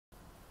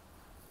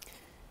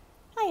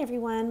Hi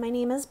everyone, my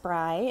name is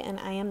Bri and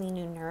I am the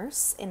new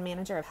nurse and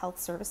manager of health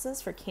services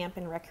for Camp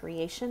and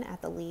Recreation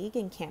at the League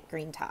in Camp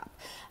Greentop.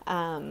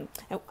 I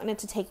wanted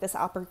to take this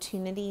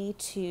opportunity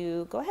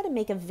to go ahead and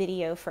make a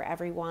video for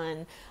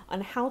everyone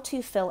on how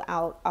to fill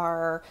out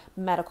our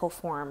medical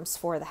forms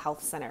for the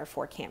health center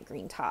for Camp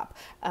Greentop.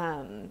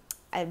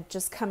 I'm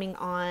just coming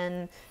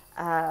on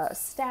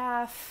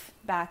staff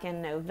back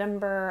in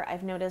November.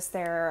 I've noticed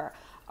there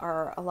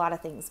are a lot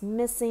of things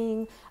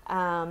missing,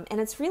 and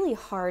it's really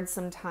hard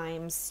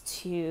sometimes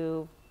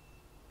to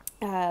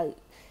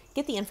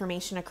get the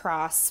information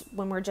across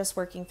when we're just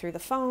working through the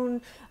phone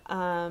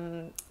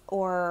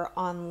or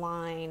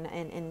online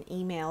in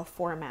email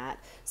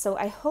format. So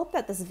I hope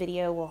that this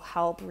video will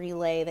help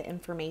relay the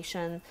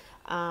information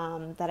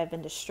that I've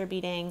been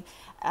distributing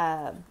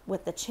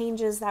with the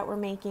changes that we're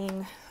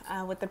making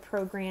with the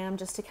program,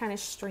 just to kind of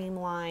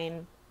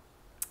streamline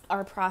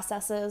our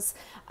processes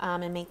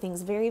and make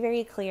things very,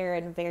 very clear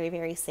and very,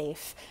 very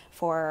safe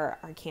for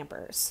our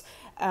campers.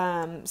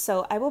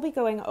 So I will be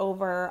going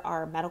over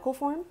our medical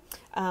form,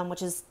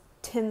 which is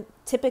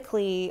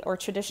typically or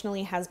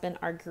traditionally has been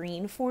our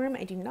green form.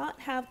 I do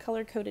not have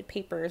color-coded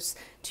papers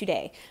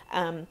today,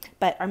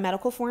 but our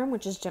medical form,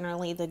 which is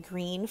generally the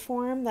green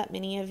form that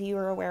many of you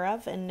are aware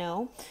of and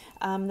know.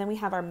 Then we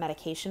have our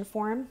medication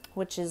form,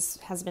 which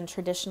has been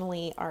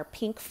traditionally our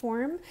pink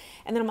form.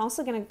 And then I'm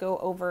also going to go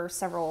over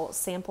several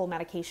sample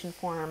medication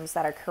forms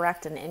that are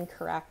correct and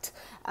incorrect,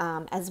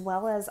 as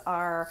well as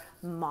our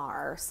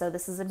MAR. So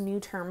this is a new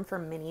term for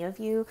many of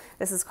you.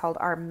 This is called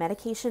our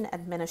Medication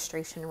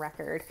Administration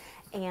Record,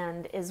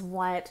 and is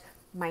what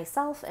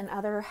myself and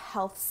other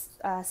health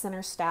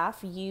center staff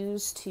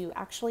use to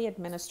actually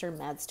administer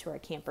meds to our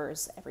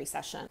campers every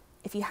session.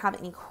 If you have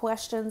any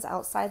questions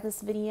outside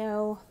this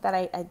video that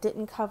I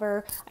didn't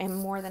cover, I am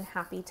more than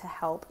happy to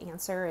help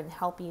answer and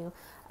help you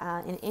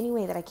in any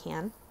way that I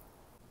can.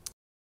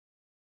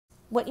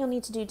 What you'll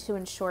need to do to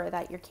ensure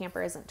that your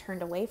camper isn't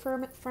turned away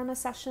from a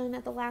session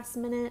at the last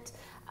minute.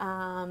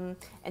 And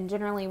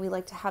generally we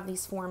like to have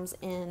these forms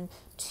in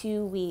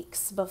 2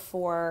 weeks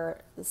before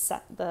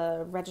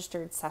the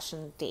registered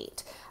session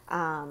date.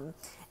 And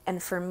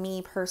for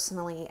me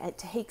personally, it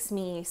takes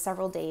me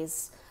several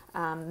days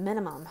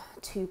minimum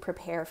to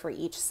prepare for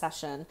each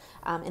session,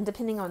 and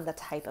depending on the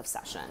type of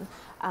session.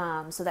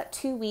 So that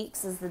 2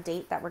 weeks is the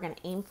date that we're going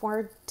to aim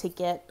for to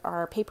get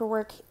our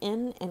paperwork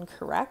in and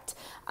correct.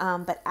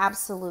 But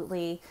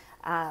absolutely,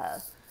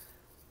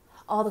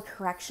 all the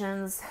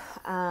corrections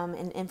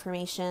and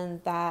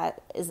information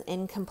that is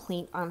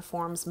incomplete on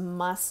forms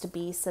must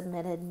be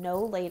submitted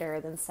no later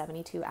than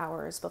 72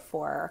 hours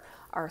before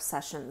our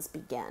sessions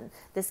begin.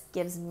 This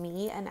gives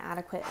me an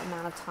adequate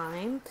amount of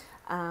time,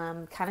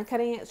 kind of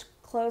cutting it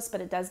close,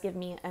 but it does give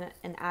me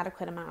an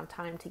adequate amount of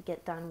time to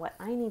get done what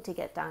I need to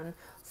get done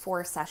for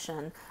a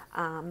session,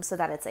 so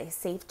that it's a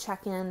safe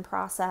check-in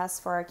process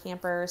for our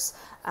campers,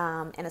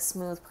 and a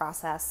smooth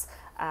process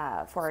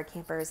for our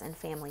campers and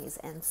families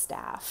and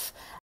staff.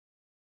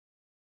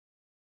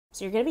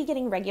 So you're going to be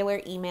getting regular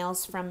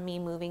emails from me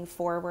moving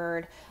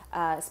forward,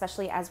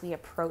 especially as we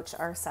approach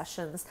our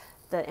sessions.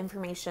 The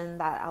information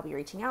that I'll be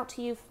reaching out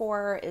to you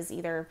for is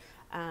either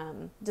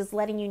just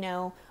letting you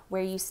know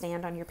where you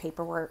stand on your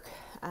paperwork,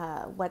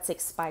 what's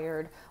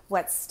expired,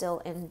 what's still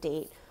in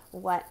date,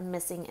 what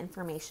missing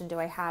information do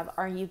I have,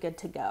 are you good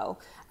to go?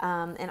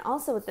 And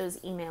also with those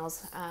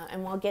emails,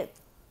 and we'll get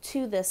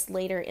to this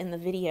later in the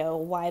video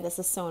why this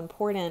is so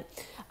important,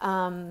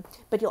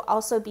 but you'll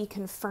also be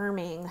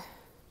confirming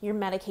your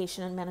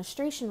medication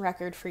administration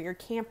record for your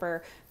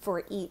camper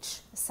for each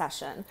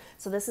session.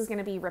 So this is going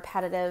to be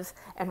repetitive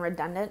and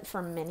redundant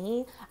for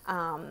many,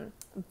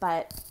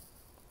 but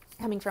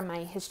coming from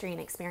my history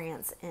and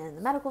experience in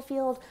the medical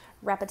field,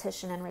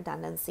 repetition and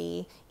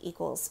redundancy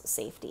equals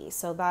safety.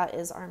 So that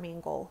is our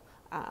main goal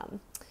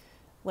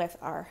with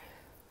our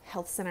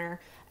health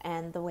center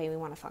and the way we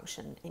want to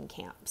function in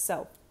camp.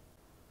 So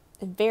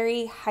I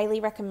very highly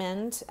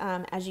recommend,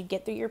 as you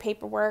get through your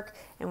paperwork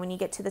and when you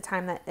get to the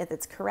time that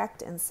it's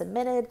correct and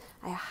submitted,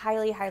 I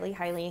highly, highly,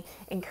 highly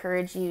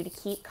encourage you to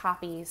keep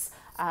copies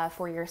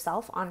for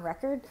yourself on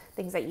record,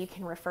 things that you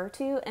can refer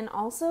to, and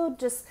also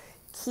just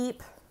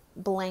keep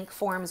blank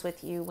forms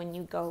with you when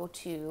you go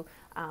to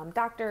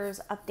doctors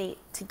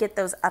to get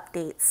those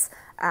updates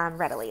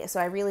readily. So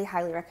I really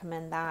highly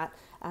recommend that.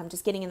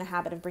 Just getting in the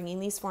habit of bringing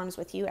these forms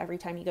with you every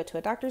time you go to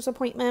a doctor's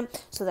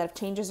appointment, so that if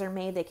changes are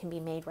made, they can be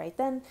made right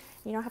then.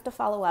 You don't have to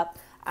follow up,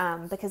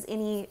 because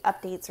any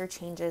updates or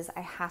changes,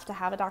 I have to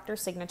have a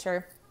doctor's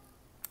signature,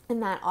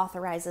 and that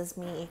authorizes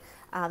me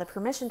the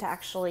permission to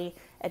actually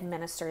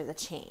administer the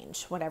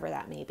change, whatever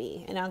that may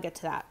be. And I'll get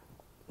to that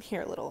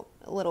here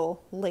a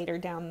little later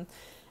down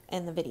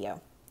in the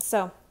video.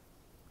 So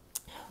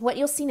what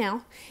you'll see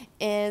now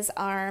is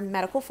our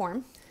medical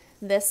form.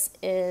 This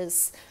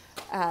is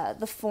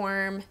the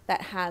form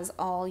that has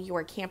all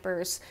your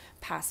campers'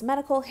 past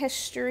medical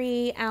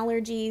history,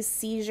 allergies,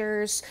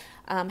 seizures,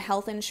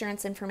 health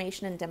insurance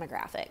information, and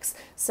demographics.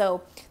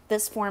 So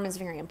this form is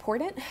very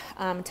important.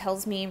 It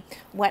tells me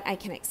what I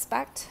can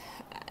expect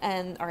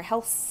our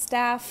health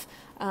staff,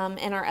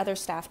 and our other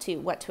staff too,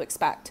 what to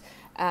expect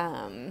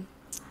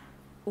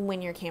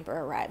when your camper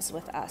arrives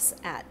with us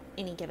at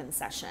any given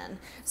session.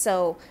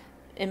 So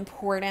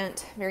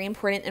important, very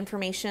important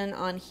information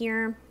on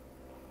here.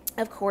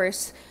 Of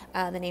course,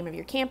 the name of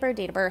your camper,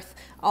 date of birth,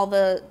 all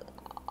the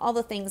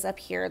things up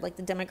here, like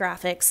the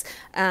demographics,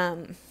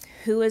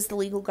 who is the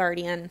legal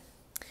guardian,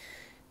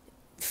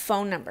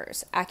 phone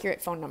numbers,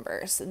 accurate phone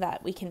numbers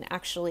that we can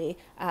actually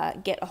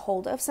get a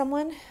hold of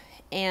someone,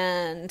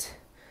 and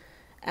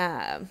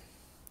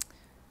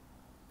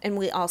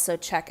we also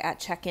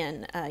check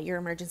in your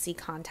emergency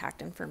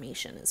contact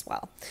information as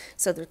well.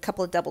 So there's a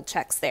couple of double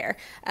checks there.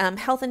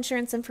 Health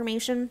insurance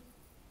information.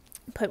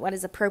 Put what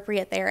is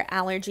appropriate there.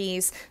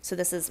 Allergies. So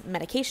this is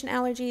medication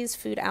allergies,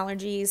 food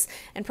allergies,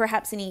 and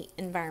perhaps any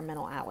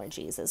environmental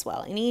allergies as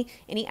well. Any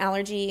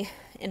allergy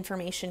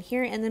information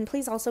here. And then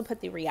please also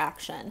put the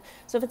reaction.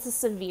 So if it's a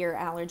severe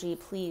allergy,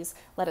 please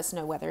let us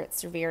know whether it's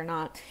severe or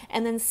not.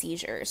 And then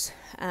seizures.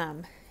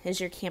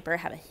 Does your camper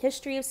have a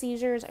history of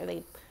seizures? Are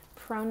they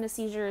prone to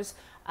seizures?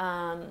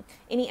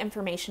 Any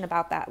information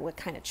about that, what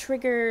kind of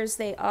triggers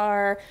they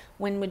are,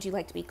 when would you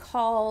like to be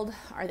called,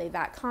 are they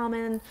that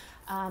common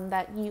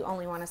that you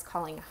only want us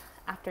calling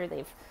after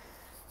they've,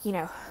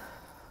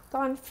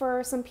 gone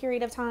for some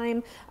period of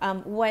time?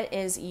 What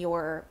is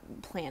your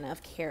plan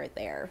of care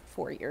there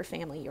for your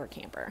family, your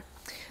camper?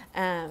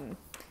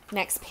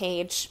 Next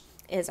page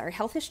is our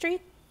health history.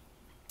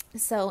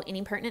 So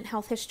any pertinent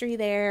health history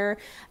there.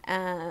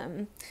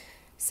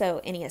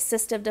 So any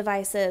assistive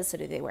devices, so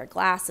do they wear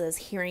glasses,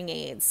 hearing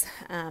aids,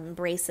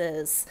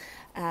 braces,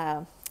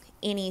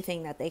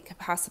 anything that they could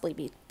possibly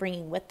be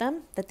bringing with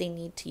them that they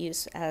need to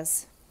use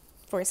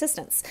for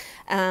assistance.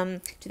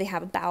 Do they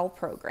have a bowel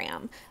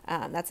program?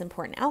 That's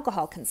important.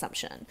 Alcohol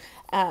consumption.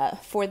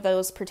 For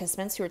those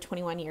participants who are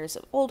 21 years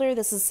or older,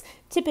 this is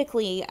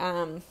typically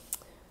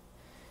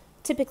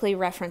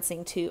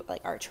referencing to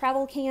like our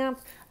travel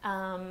camp.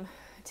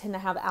 Tend to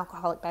have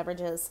alcoholic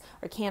beverages,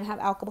 or can have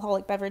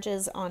alcoholic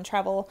beverages on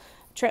travel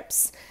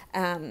trips.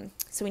 So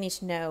we need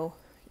to know,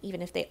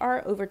 even if they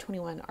are over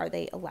 21, are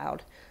they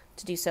allowed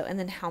to do so? And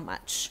then how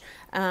much?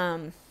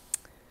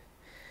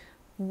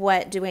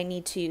 What do I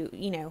need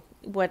to,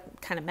 what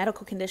kind of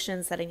medical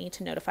conditions that I need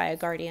to notify a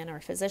guardian or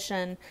a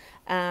physician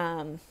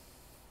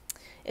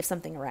if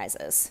something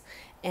arises?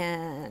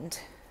 And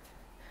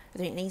are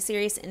there any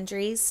serious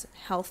injuries,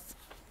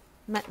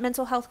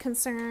 mental health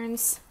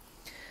concerns?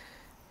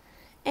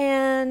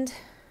 And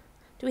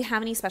do we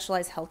have any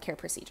specialized healthcare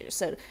procedures?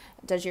 So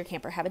does your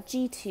camper have a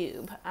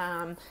G-tube?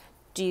 Are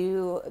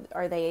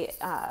they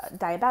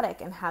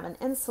diabetic and have an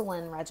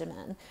insulin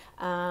regimen?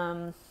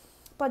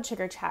 Blood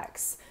sugar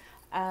checks?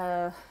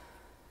 Do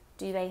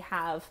they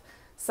have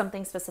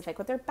something specific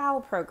with their bowel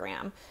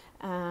program?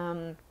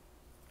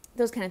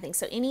 Those kind of things.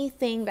 So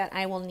anything that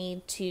I will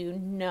need to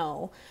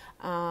know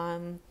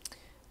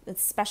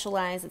that's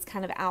specialized, it's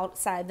kind of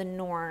outside the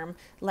norm,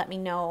 let me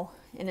know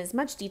in as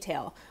much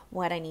detail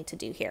what I need to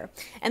do here.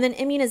 And then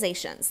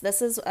immunizations.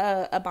 This is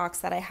a box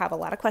that I have a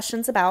lot of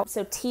questions about.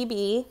 So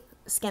TB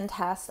skin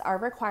tests are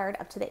required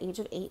up to the age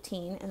of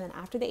 18, and then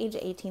after the age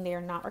of 18 they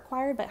are not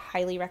required but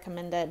highly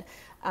recommended,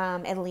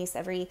 at least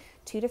every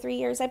 2 to 3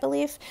 years, I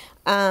believe.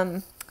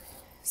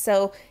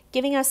 So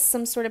giving us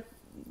some sort of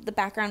the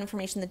background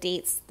information, the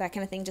dates, that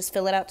kind of thing, just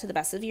fill it out to the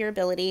best of your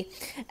ability.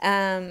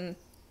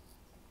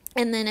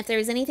 And then if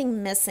there's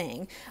anything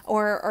missing,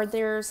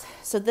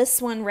 so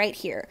this one right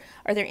here,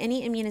 are there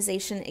any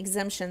immunization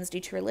exemptions due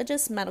to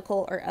religious,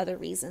 medical, or other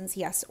reasons,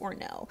 yes or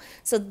no?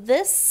 So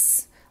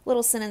this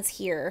little sentence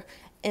here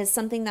is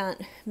something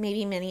that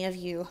maybe many of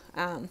you,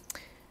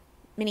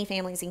 many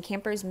families and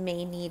campers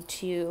may need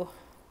to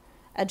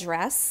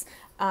address.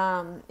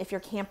 If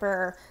your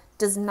camper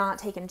does not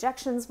take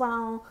injections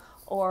well,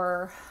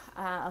 or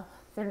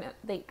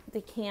they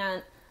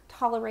can't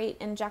tolerate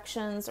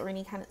injections or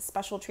any kind of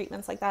special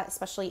treatments like that,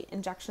 especially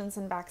injections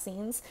and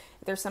vaccines.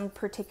 If there's some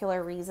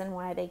particular reason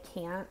why they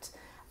can't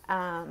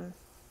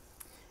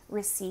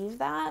receive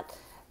that,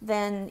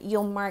 then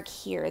you'll mark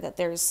here that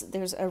there's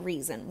a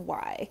reason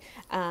why,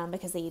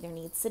 because they either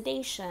need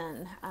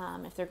sedation,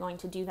 if they're going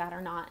to do that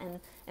or not,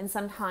 and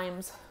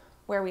sometimes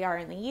where we are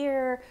in the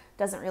year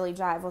doesn't really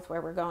jive with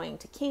where we're going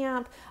to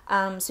camp.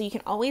 So you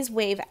can always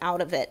waive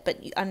out of it,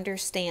 but you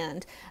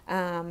understand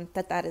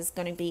that is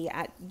going to be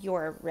at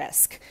your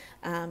risk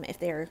if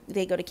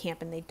they go to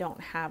camp and they don't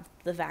have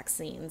the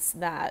vaccines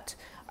that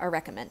are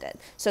recommended.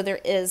 So there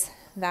is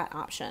that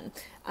option.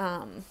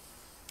 And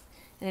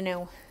I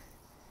know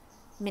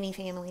many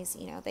families,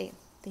 they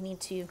need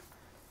to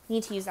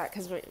use that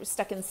because we're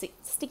stuck in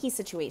sticky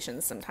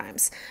situations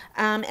sometimes.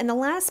 And the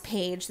last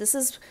page, this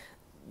is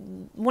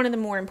one of the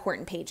more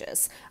important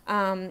pages.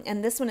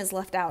 And this one is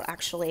left out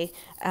actually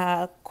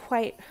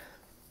quite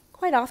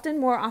often,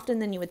 more often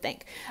than you would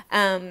think.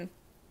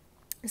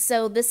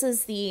 So this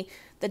is the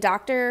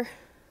doctor's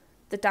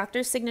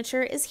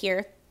signature is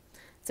here.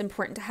 It's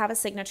important to have a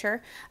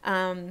signature.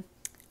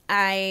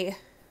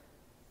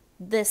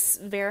 This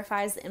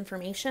verifies the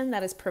information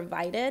that is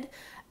provided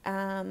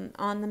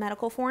on the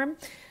medical form.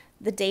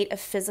 The date of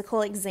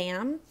physical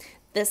exam.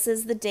 This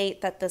is the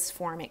date that this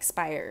form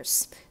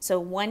expires. So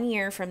 1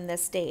 year from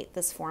this date,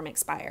 this form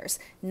expires.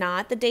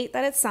 Not the date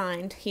that it's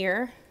signed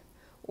here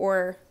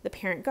or the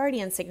parent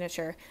guardian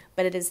signature,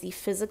 but it is the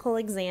physical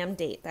exam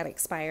date that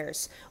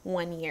expires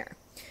 1 year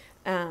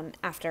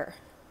after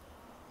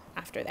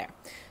there.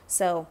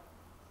 So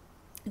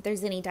if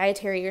there's any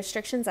dietary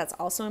restrictions, that's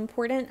also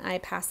important. I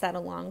pass that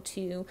along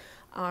to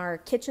our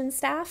kitchen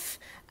staff.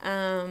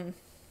 So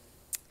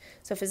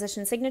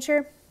physician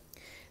signature,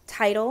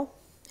 title,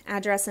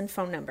 address, and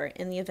phone number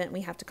in the event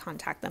we have to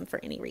contact them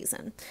for any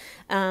reason.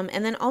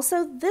 And then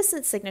also this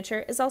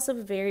signature is also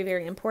very,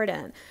 very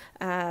important.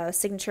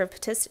 Signature of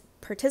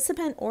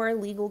participant or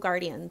legal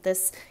guardian.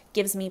 This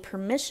gives me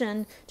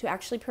permission to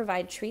actually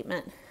provide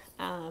treatment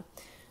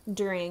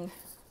during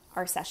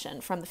our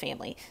session from the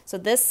family. So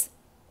this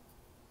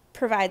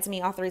provides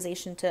me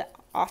authorization to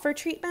offer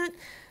treatment.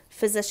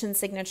 Physician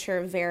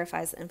signature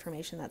verifies the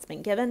information that's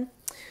been given,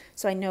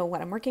 so I know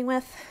what I'm working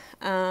with.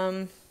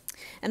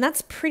 And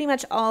that's pretty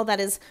much all that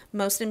is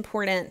most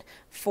important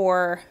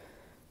for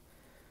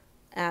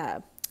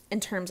in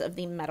terms of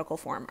the medical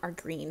form, our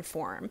green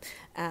form.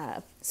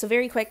 So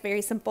very quick,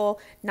 very simple,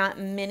 not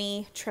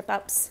many trip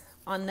ups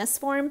on this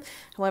form.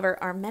 However,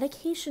 our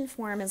medication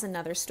form is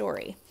another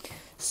story.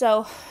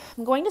 So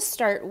I'm going to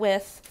start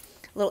with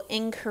a little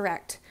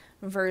incorrect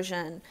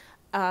version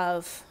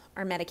of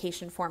our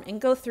medication form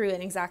and go through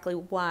it exactly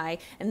why.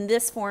 And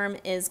this form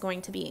is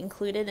going to be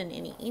included in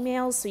any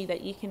emails so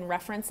that you can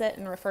reference it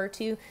and refer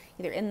to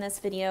either in this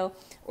video,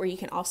 or you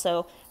can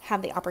also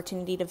have the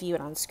opportunity to view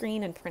it on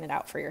screen and print it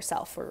out for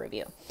yourself for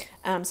review.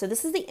 So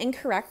this is the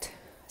incorrect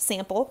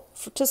sample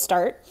to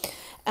start.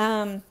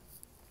 So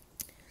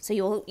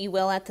you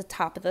will at the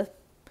top of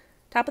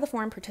the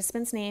form,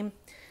 participant's name.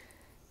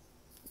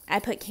 I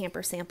put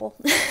camper sample,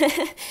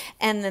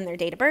 and then their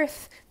date of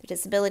birth, their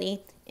disability,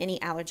 any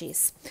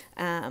allergies.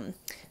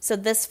 So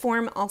this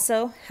form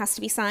also has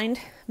to be signed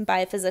by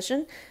a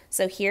physician.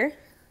 So here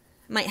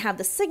might have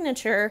the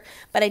signature,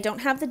 but I don't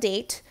have the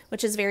date,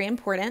 which is very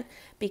important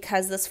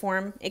because this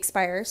form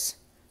expires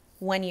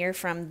 1 year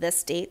from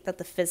this date that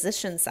the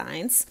physician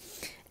signs.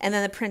 And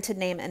then the printed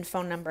name and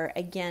phone number,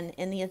 again,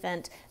 in the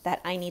event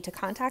that I need to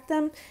contact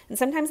them. And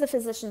sometimes the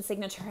physician's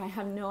signature, I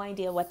have no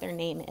idea what their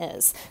name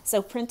is.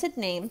 So printed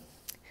name,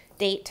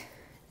 date,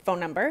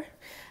 phone number.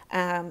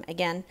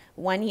 Again,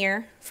 1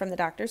 year from the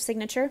doctor's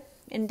signature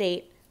and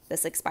date,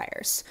 this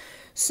expires.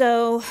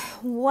 So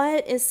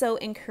what is so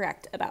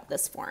incorrect about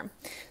this form?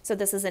 So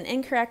this is an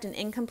incorrect and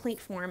incomplete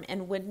form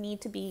and would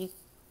need to be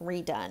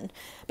redone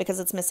because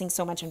it's missing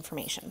so much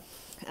information.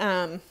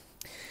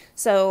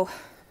 So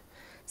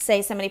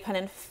say somebody put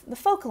in the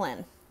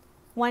Focalin,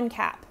 1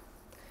 cap,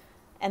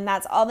 and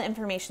that's all the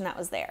information that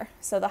was there.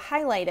 So the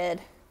highlighted,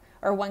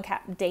 or 1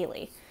 cap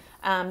daily,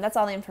 that's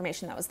all the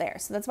information that was there.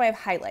 So that's why I've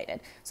highlighted.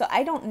 So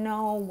I don't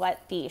know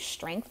what the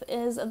strength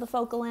is of the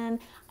Focalin.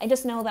 I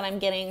just know that I'm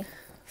getting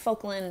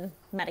Focalin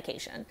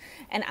medication,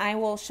 and I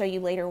will show you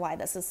later why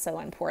this is so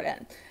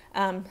important.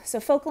 So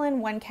Focalin,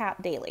 1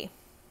 cap daily.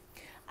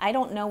 I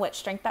don't know what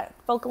strength that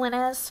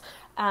Focalin is.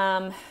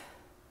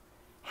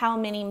 How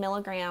many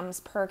milligrams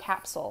per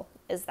capsule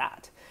is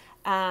that?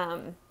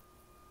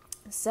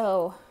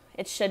 So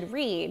it should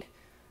read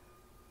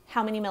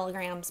how many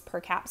milligrams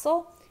per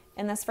capsule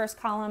in this first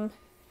column.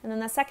 And then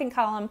the second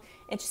column,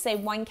 it should say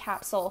 1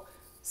 capsule,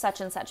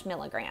 such and such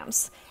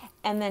milligrams.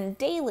 And then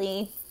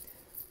daily,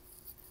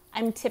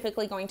 I'm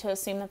typically going to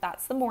assume that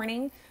that's the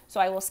morning. So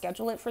I will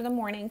schedule it for the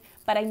morning,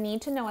 but I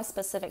need to know a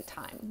specific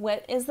time.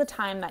 What is the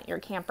time that your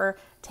camper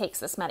takes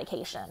this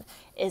medication?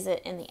 Is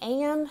it in the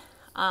AM,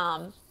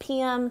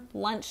 PM,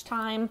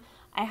 lunchtime?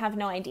 I have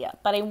no idea,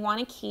 but I want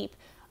to keep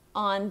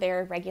on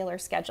their regular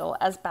schedule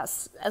as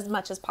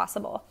much as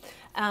possible.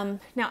 Now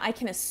I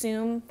can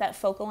assume that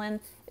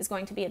Focalin is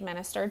going to be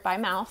administered by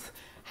mouth.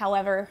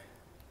 However,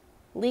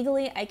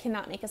 legally I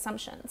cannot make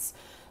assumptions.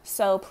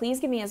 So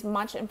please give me as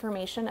much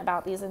information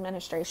about these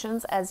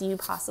administrations as you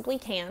possibly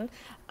can.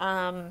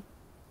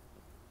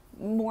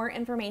 More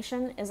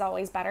information is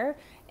always better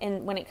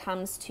when it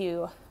comes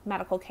to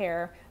medical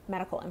care,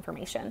 medical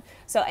information.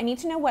 So I need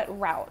to know what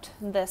route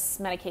this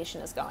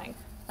medication is going.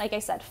 Like I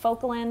said,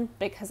 Focalin,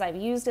 because I've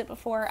used it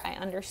before, I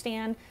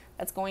understand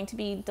that's going to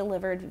be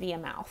delivered via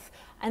mouth.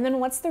 And then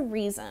what's the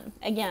reason?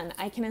 Again,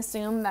 I can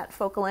assume that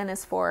Focalin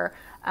is for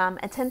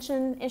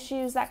attention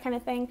issues, that kind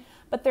of thing,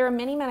 but there are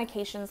many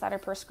medications that are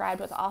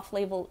prescribed with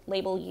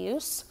off-label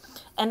use,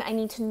 and I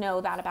need to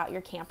know that about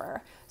your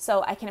camper.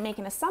 So I can make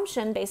an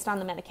assumption based on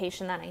the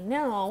medication that I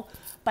know,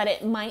 but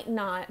it might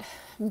not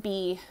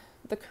be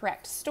the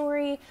correct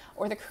story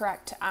or the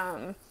correct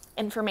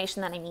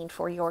information that I need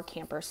for your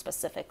camper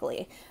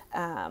specifically.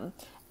 And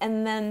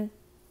then,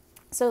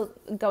 so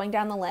going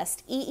down the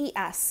list,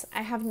 EES,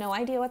 I have no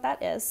idea what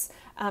that is.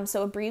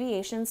 So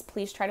abbreviations,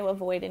 please try to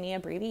avoid any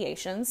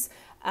abbreviations.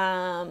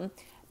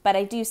 But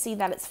I do see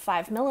that it's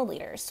 5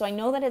 milliliters. So I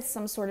know that it's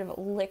some sort of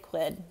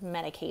liquid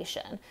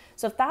medication.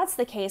 So if that's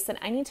the case, then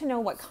I need to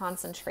know what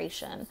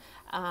concentration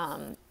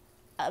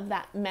of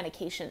that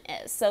medication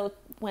is. So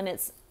when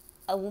it's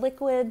a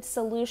liquid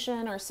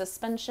solution or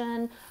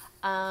suspension,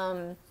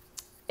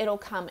 it'll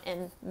come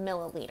in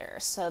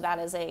milliliters. So that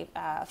is a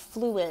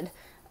fluid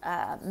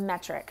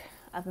metric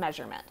of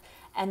measurement.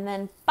 And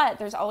then, but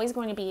there's always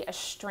going to be a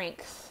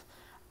strength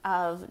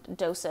of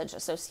dosage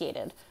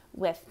associated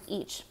with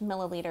each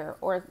milliliter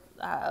or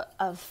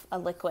of a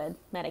liquid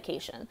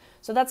medication.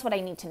 So that's what I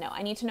need to know.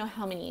 I need to know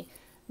how many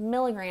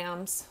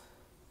milligrams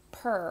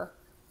per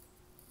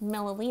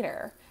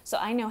milliliter. So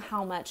I know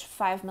how much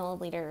 5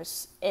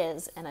 milliliters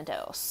is in a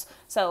dose.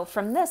 So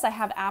from this, I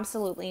have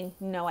absolutely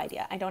no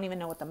idea. I don't even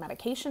know what the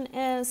medication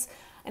is,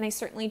 and I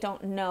certainly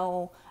don't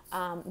know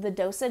the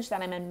dosage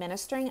that I'm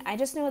administering. I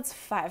just know it's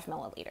 5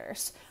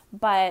 milliliters,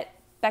 but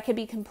that could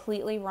be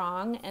completely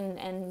wrong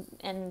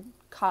and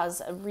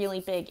cause a really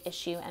big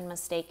issue and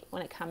mistake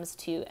when it comes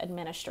to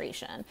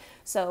administration.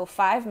 So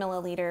 5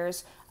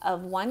 milliliters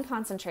of one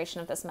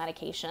concentration of this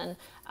medication,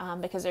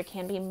 because there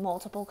can be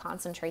multiple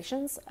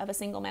concentrations of a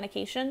single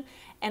medication,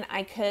 and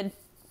I could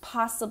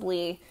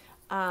possibly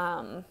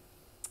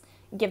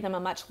give them a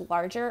much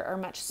larger or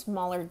much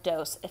smaller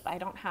dose if I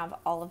don't have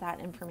all of that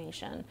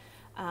information.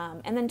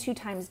 And then 2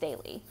 times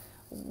daily.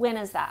 When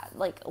is that?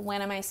 Like,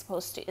 when am I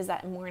supposed to, is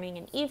that morning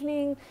and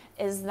evening?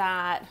 Is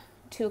that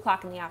 2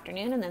 o'clock in the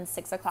afternoon and then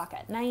 6 o'clock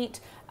at night?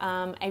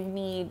 I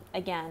need,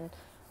 again,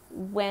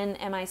 when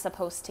am I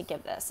supposed to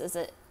give this? Is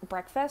it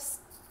breakfast,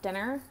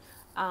 dinner,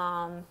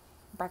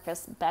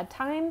 breakfast,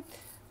 bedtime?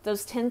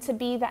 Those tend to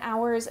be the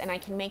hours, and I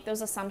can make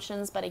those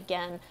assumptions, but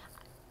again,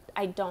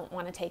 I don't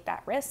want to take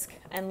that risk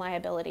and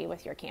liability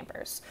with your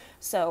campers.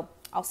 So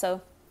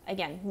also,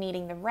 again,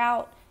 needing the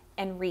route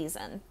and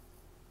reason,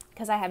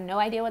 because I have no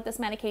idea what this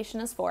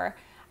medication is for.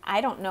 I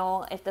don't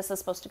know if this is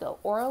supposed to go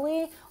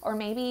orally, or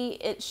maybe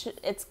it's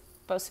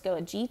supposed to go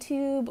a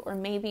G-tube, or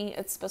maybe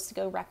it's supposed to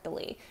go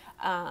rectally.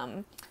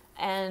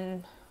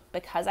 And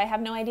because I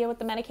have no idea what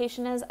the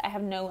medication is, I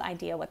have no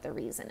idea what the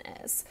reason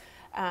is.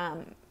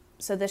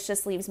 So this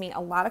just leaves me a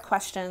lot of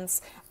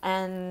questions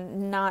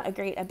and not a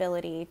great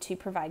ability to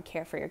provide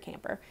care for your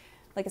camper.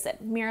 Like I said,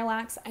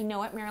 Miralax, I know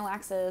what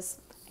Miralax is.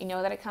 I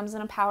know that it comes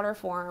in a powder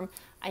form.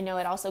 I know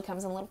it also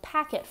comes in little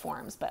packet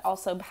forms, but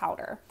also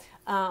powder.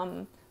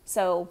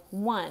 So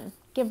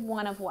give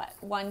one of what?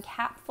 1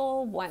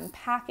 capful, 1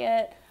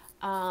 packet,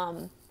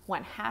 1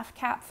 half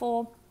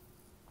capful,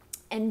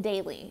 and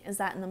daily. Is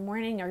that in the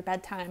morning or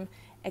bedtime,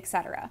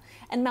 etc.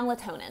 And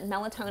melatonin.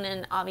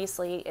 Melatonin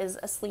obviously is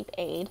a sleep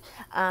aid,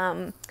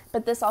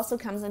 but this also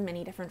comes in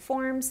many different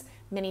forms,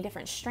 many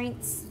different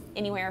strengths,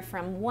 anywhere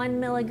from 1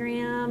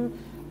 milligram,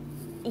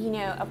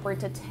 upward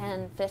to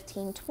 10,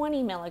 15,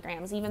 20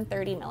 milligrams, even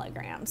 30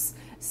 milligrams.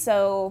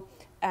 So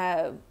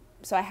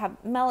I have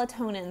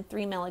melatonin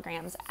 3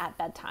 milligrams at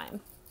bedtime.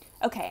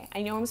 Okay,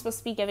 I know I'm supposed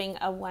to be giving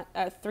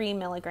a 3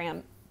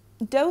 milligram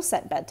dose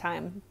at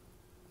bedtime,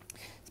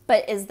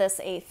 but is this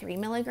a 3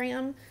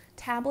 milligram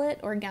tablet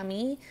or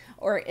gummy,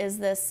 or is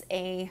this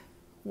a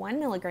 1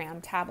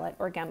 milligram tablet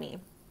or gummy?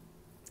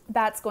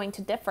 That's going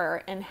to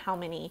differ in how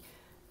many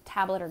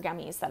tablet or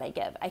gummies that I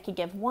give. I could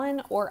give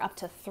 1 or up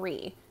to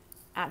 3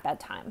 at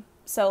bedtime.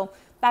 So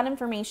that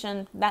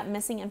information, that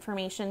missing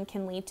information,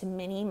 can lead to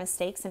many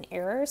mistakes and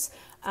errors.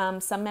 Some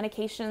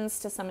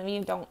medications to some of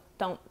you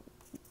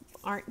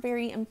aren't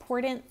very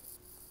important,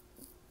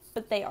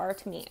 but they are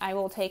to me. I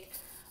will take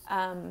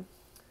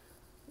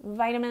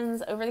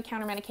vitamins,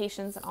 over-the-counter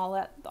medications, and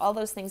all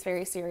those things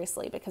very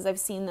seriously, because I've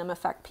seen them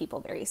affect people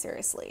very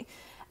seriously.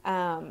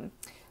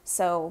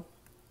 So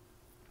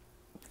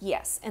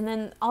yes, and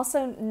then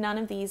also none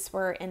of these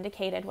were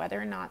indicated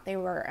whether or not they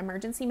were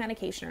emergency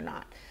medication or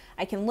not.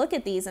 I can look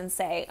at these and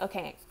say,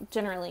 okay,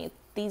 generally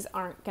these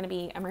aren't going to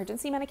be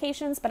emergency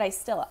medications, but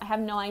I have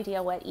no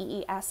idea what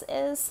EES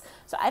is,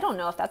 so I don't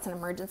know if that's an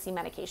emergency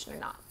medication or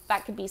not.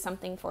 That could be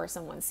something for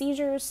someone's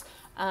seizures,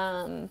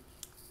 and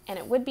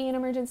it would be an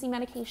emergency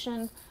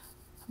medication,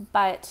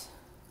 but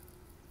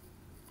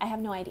I have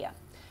no idea.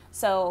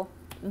 So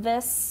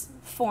this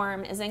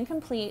form is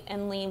incomplete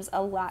and leaves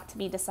a lot to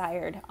be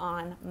desired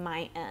on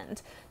my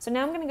end. So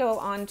now I'm going to go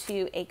on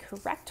to a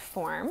correct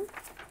form.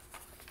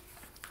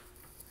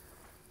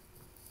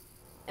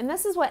 And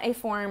this is what a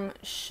form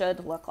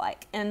should look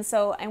like. And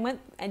so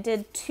I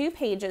did 2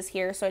 pages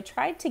here. So I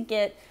tried to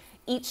get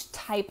each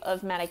type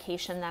of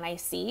medication that I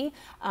see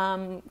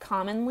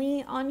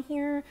commonly on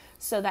here,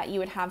 so that you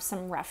would have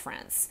some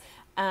reference.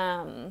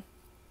 And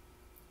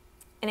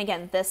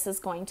again, this is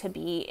going to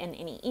be in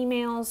any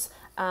emails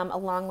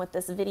along with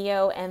this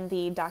video and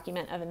the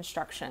document of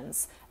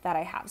instructions that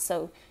I have.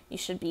 So you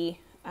should be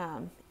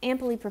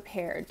amply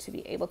prepared to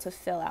be able to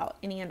fill out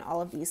any and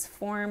all of these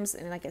forms.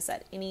 And like I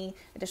said, any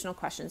additional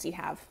questions you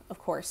have, of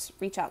course,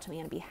 reach out to me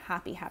and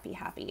I'd be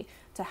happy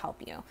to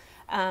help you.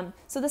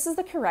 So this is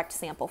the correct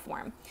sample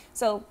form.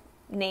 So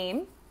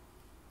name,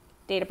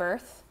 date of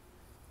birth,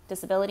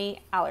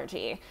 disability,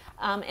 allergy.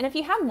 And if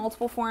you have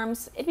multiple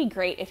forms, it'd be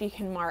great if you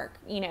can mark,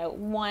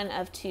 one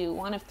of two,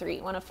 one of three,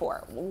 one of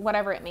four,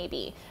 whatever it may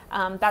be.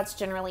 That's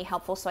generally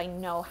helpful so I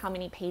know how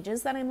many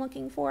pages that I'm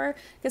looking for,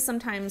 because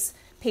sometimes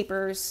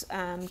papers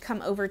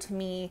come over to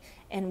me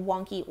in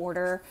wonky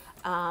order,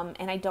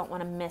 and I don't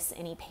want to miss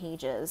any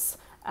pages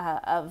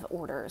of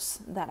orders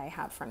that I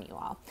have from you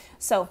all.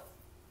 So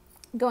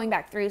going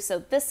back through, so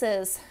this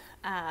is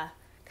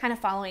kind of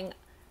following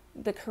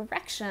the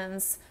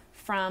corrections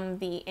from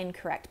the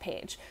incorrect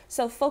page.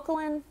 So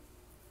Focalin,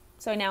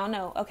 so I now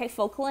know, okay,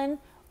 Focalin,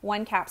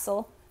 1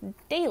 capsule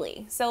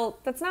daily. So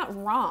that's not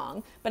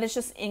wrong, but it's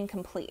just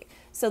incomplete.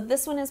 So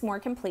this one is more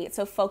complete.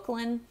 So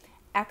Focalin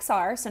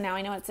XR, so now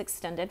I know it's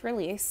extended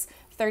release,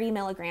 30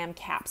 milligram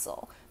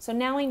capsule. So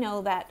now I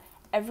know that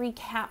every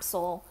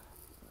capsule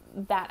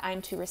that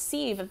I'm to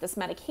receive of this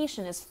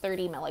medication is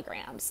 30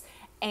 milligrams.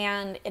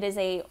 And it is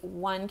a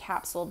 1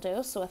 capsule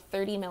dose, so a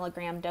 30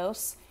 milligram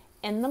dose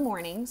in the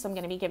morning. So I'm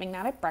going to be giving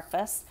that at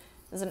breakfast.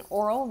 There's an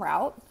oral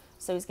route.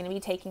 So he's going to be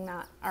taking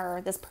that,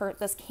 or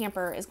this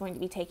camper is going to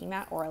be taking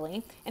that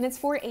orally. And it's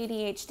for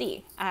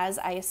ADHD, as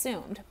I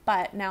assumed.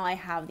 But now I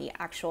have the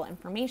actual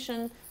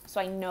information,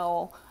 so I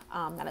know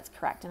that it's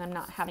correct, and I'm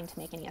not having to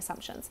make any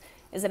assumptions.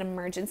 Is it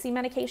emergency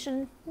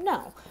medication?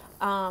 No.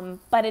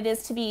 But it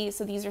is to be,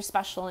 so these are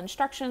special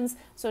instructions,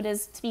 so it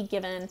is to be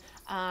given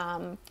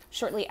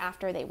shortly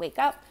after they wake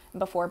up,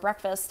 before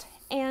breakfast,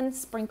 and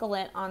sprinkle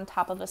it on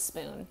top of a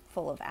spoon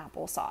full of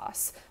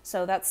applesauce.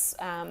 So that's,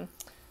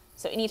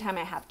 so anytime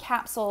I have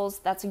capsules,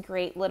 that's a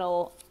great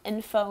little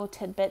info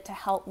tidbit to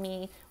help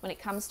me when it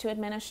comes to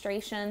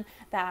administration,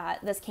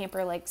 that this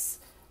camper likes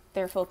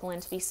their Focalin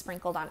to be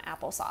sprinkled on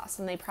applesauce,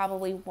 and they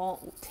probably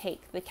won't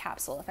take the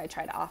capsule if I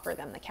try to offer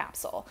them the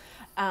capsule,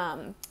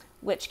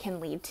 which can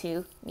lead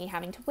to me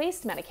having to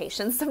waste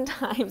medication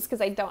sometimes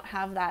because I don't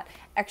have that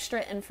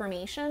extra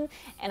information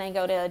and I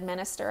go to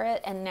administer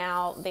it, and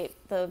now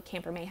the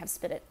camper may have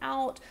spit it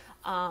out,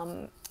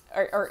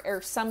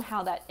 or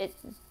somehow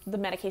the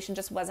medication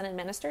just wasn't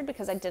administered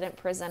because I didn't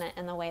present it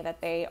in the way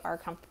that they are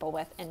comfortable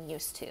with and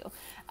used to.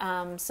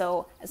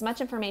 So as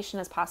much information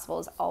as possible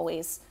is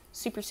always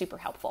super, super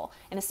helpful.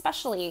 And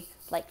especially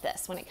like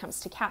this, when it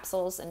comes to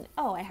capsules and,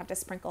 oh, I have to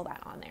sprinkle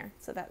that on there.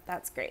 So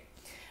that's great.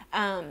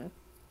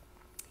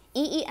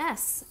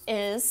 EES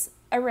is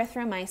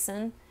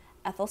erythromycin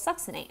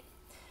ethylsuccinate.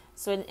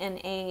 So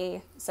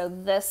so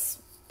this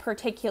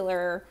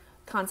particular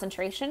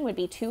concentration would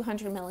be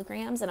 200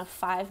 milligrams in a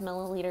 5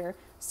 milliliter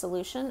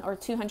solution, or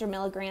 200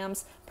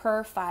 milligrams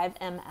per 5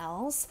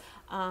 mLs.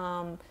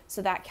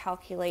 So that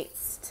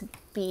calculates to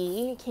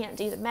be, can't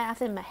do the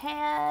math in my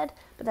head,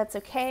 but that's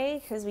okay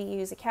because we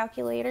use a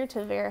calculator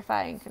to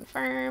verify and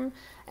confirm.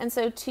 And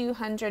so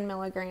 200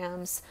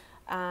 milligrams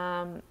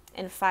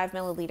in 5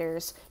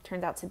 milliliters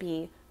turned out to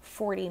be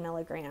 40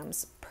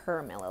 milligrams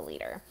per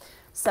milliliter.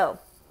 So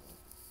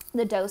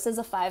the dose is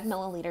a 5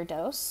 milliliter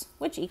dose,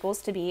 which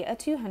equals to be a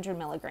 200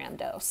 milligram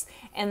dose.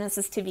 And this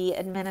is to be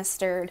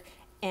administered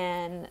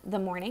in the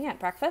morning at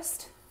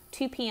breakfast,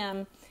 2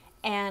 p.m.,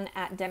 and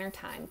at dinner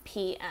time,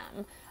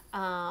 p.m.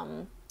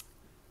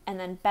 And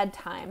then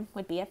bedtime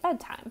would be at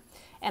bedtime.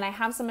 And I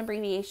have some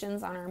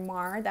abbreviations on our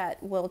MAR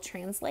that will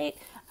translate,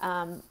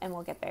 and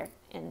we'll get there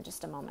in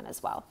just a moment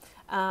as well.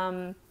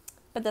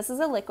 But this is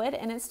a liquid,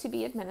 and it's to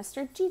be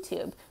administered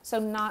G-tube, so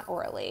not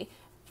orally.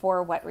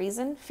 For what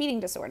reason?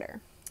 Feeding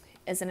disorder.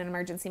 Is it an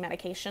emergency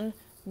medication?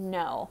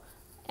 No.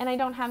 And I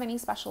don't have any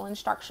special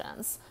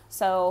instructions.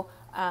 So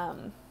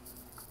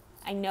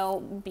I know,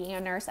 being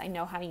a nurse, I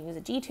know how to use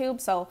a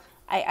G-tube, so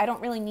I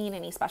don't really need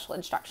any special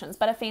instructions,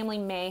 but a family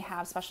may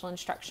have special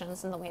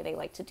instructions in the way they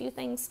like to do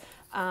things,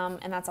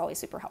 and that's always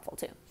super helpful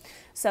too.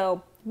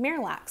 So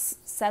Miralax,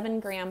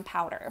 7-gram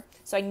powder.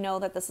 So I know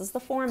that this is the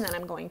form that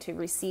I'm going to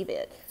receive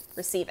it.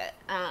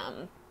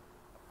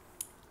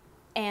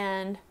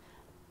 And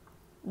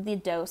the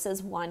dose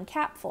is 1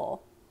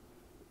 capful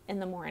in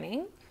the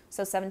morning,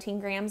 so 17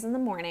 grams in the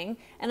morning,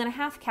 and then a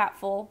half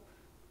capful,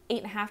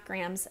 8.5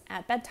 grams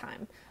at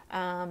bedtime,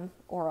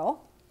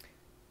 oral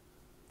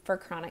for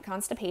chronic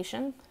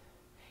constipation.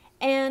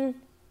 And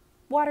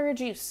water or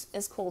juice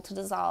is cool to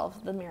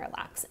dissolve the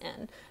Miralax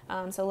in,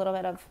 so a little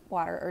bit of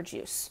water or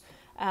juice.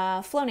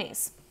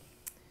 Flonase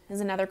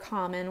is another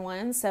common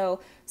one, so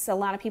a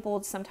lot of people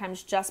would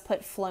sometimes just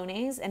put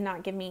Flonase and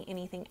not give me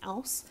anything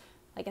else.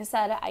 Like I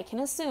said, I can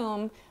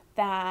assume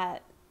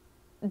that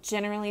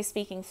generally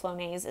speaking,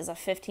 Flonase is a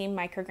 15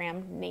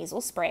 microgram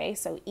nasal spray.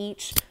 So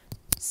each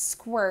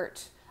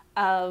squirt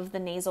of the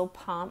nasal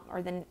pump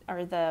of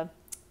the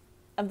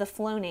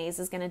Flonase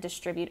is going to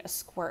distribute a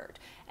squirt.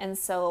 And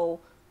so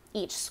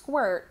each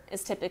squirt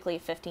is typically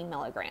 15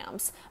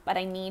 milligrams, but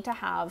I need to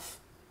have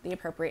the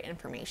appropriate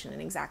information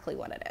and exactly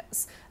what it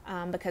is,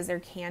 because there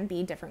can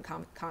be different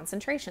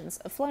concentrations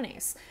of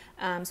Flonase.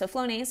 So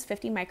Flonase,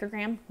 50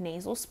 microgram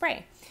nasal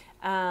spray.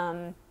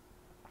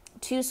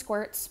 2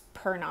 squirts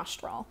per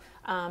nostril.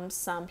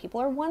 Some people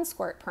are 1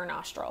 squirt per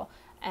nostril,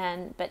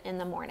 but in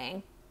the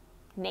morning,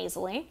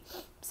 nasally.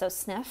 So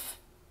sniff,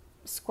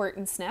 squirt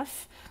and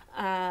sniff,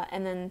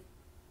 and then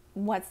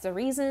What's the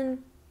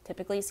reason?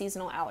 Typically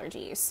seasonal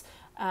allergies,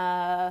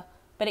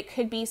 but it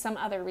could be some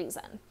other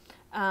reason.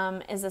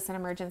 Is this an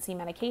emergency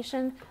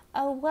medication?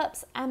 Oh,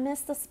 whoops, I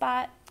missed the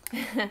spot.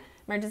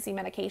 Emergency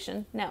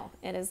medication? No,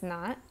 it is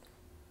not.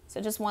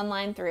 So just one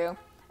line through,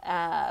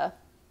 an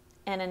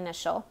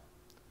initial.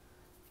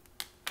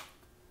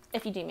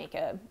 If you do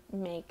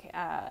make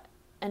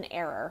an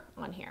error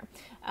on here.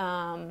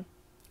 And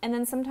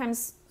then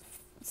sometimes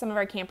some of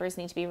our campers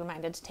need to be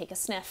reminded to take a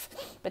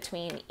sniff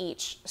between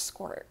each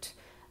squirt,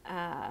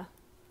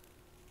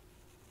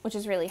 which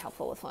is really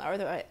helpful with flu.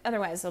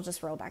 Otherwise, they'll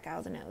just roll back out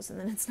of the nose and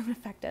then it's not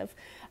effective.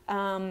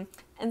 And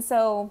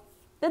so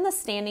then the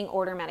standing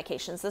order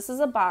medications. This is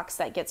a box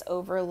that gets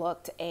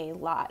overlooked a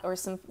lot, or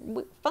some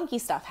funky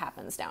stuff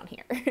happens down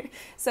here.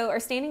 So our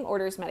standing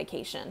orders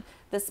medication,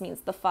 this means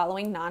the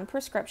following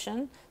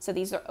non-prescription. So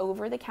these are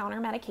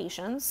over-the-counter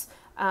medications.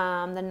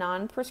 The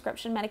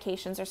non-prescription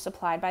medications are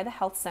supplied by the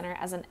health center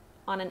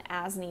on an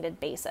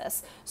as-needed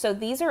basis. So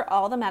these are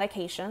all the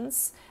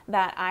medications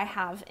that I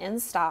have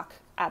in stock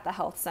at the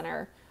health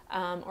center,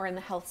 or in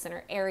the health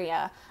center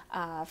area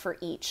for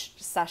each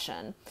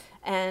session.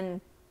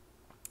 And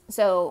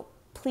so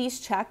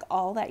please check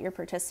all that your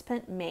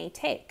participant may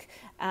take.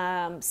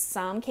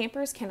 Some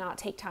campers cannot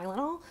take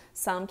Tylenol.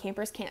 Some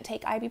campers can't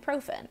take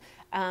ibuprofen.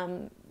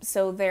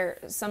 So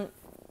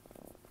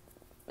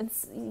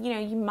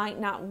you might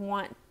not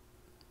want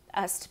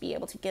us to be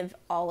able to give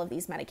all of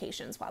these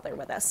medications while they're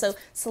with us. So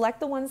select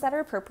the ones that are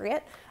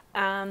appropriate,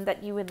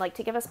 that you would like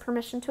to give us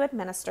permission to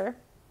administer.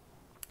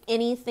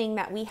 Anything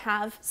that we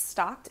have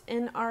stocked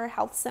in our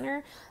health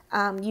center,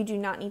 you do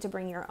not need to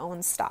bring your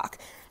own stock.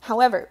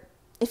 However,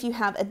 if you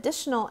have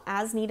additional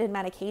as-needed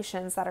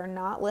medications that are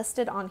not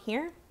listed on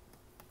here,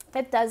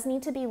 it does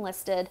need to be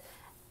listed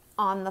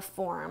on the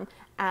form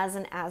as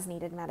an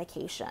as-needed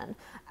medication.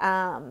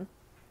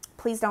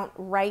 Please don't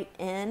write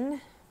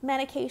in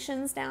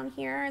medications down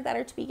here that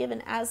are to be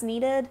given as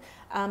needed,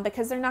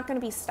 because they're not going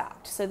to be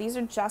stocked. So these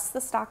are just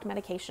the stocked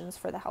medications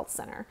for the health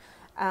center.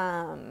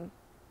 And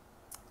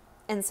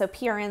so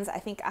PRNs, I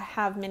think I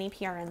have many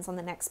PRNs on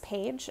the next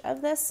page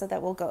of this, so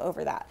that we'll go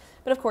over that.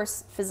 But of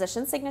course,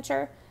 physician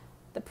signature,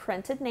 the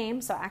printed name,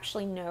 so I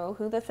actually know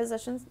who the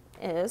physician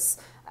is,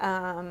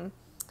 the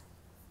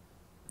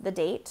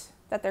date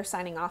that they're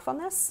signing off on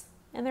this,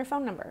 and their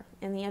phone number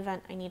in the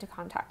event I need to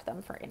contact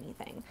them for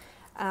anything.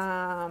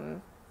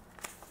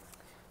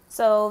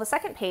 So the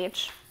second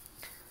page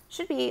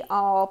should be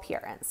all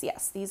PRNs.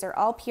 Yes, these are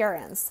all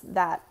PRNs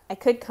that I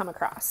could come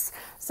across.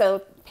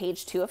 So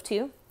page 2 of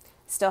 2,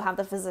 still have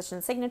the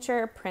physician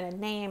signature, printed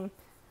name,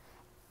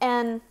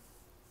 and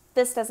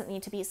this doesn't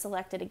need to be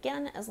selected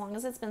again as long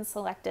as it's been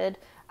selected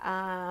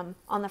on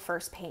the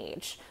first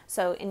page.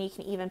 So, and you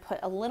can even put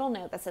a little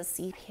note that says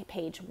see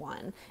page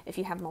 1 if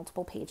you have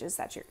multiple pages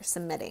that you're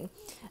submitting.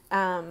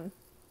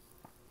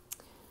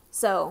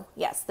 So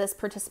yes, this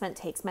participant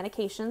takes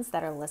medications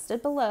that are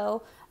listed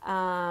below,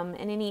 and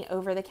any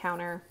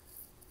over-the-counter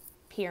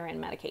PRN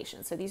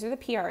medication. So these are the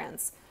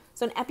PRNs.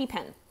 So an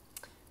EpiPen,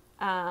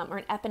 or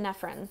an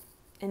epinephrine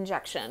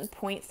injection,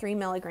 0.3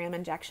 milligram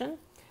injection.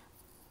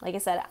 Like I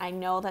said, I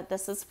know that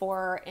this is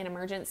for an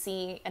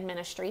emergency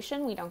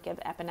administration. We don't give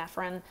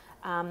epinephrine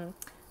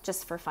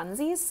just for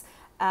funsies.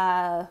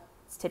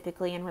 It's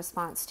typically in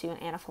response to an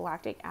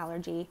anaphylactic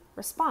allergy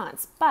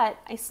response, but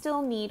I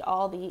still need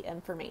all the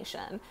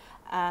information.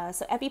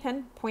 So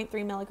EpiPen,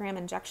 0.3 milligram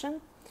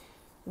injection,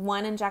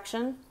 one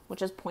injection,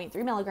 which is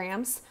 0.3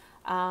 milligrams,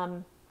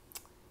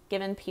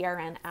 given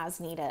PRN as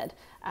needed,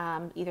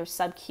 either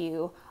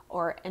sub-Q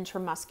or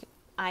intramuscular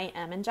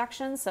IM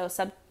injection, so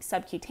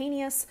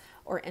subcutaneous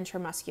or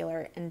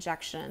intramuscular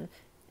injection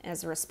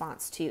as a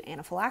response to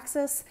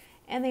anaphylaxis,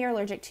 and they are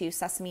allergic to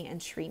sesame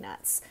and tree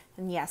nuts.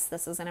 And yes,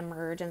 this is an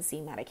emergency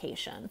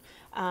medication.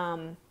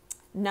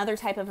 Another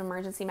type of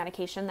emergency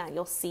medication that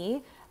you'll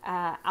see,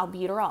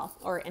 albuterol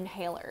or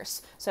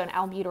inhalers. So an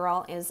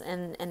albuterol is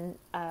an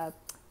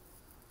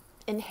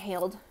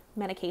inhaled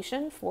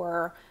medication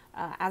for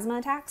asthma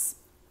attacks.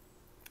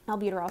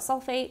 Albuterol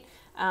sulfate,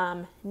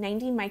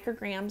 90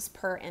 micrograms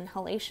per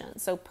inhalation,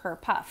 so per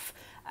puff.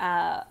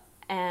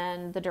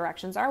 And the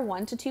directions are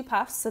 1 to 2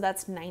 puffs, so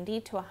that's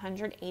 90 to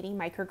 180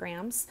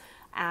 micrograms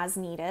as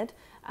needed,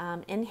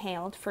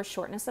 inhaled for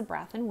shortness of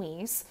breath and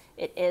wheeze.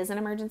 It is an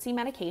emergency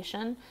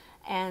medication,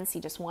 and see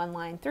just one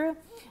line through.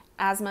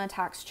 Asthma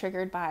attacks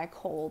triggered by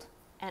cold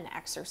and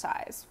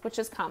exercise, which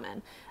is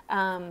common.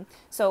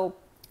 So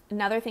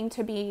another thing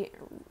to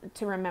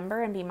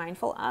remember and be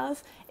mindful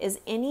of is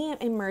any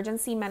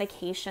emergency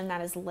medication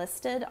that is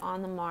listed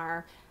on the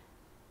MAR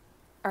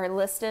or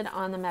listed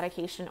on the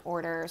medication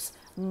orders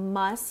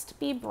must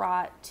be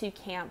brought to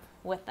camp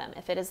with them.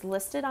 If it is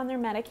listed on their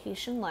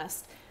medication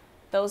list,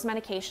 those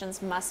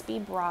medications must be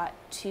brought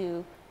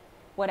to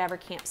whatever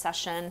camp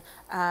session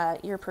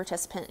your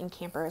participant and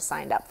camper is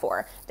signed up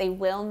for. They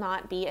will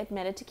not be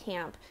admitted to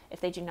camp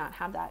if they do not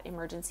have that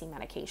emergency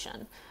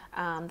medication.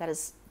 That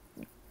is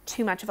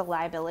too much of a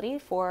liability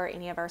for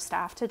any of our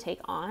staff to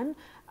take on,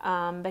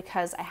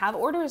 because I have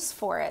orders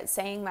for it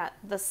saying that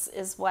this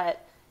is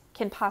what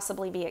can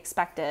possibly be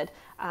expected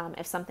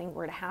if something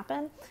were to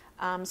happen.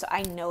 So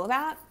I know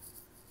that.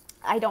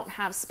 I don't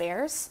have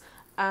spares.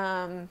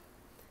 I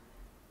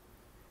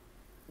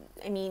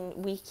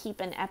mean, we keep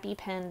an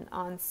EpiPen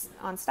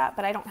on step,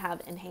 but I don't have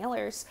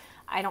inhalers.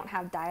 I don't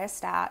have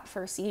Diastat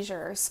for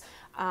seizures.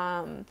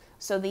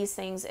 So these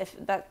things,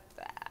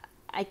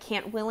 I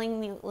can't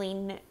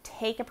willingly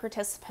take a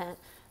participant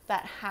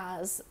that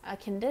has a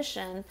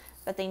condition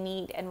that they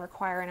need and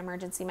require an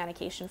emergency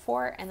medication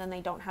for, and then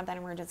they don't have that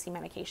emergency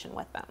medication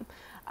with them.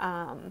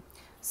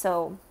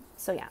 So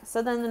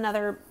then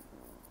another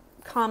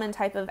common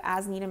type of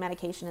as needed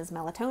medication is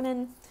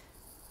melatonin,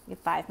 a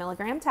 5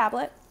 milligram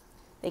tablet.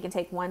 They can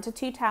take 1 to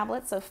 2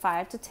 tablets of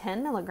 5 to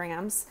 10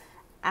 milligrams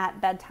at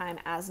bedtime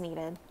as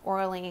needed,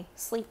 orally,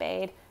 sleep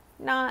aid,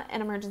 not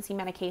an emergency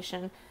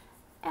medication.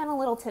 And a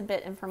little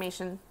tidbit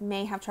information,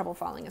 may have trouble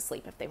falling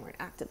asleep if they weren't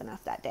active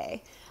enough that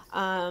day.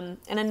 And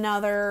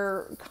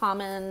another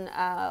common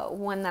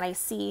one that I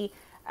see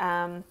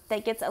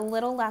that gets a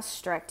little less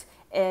strict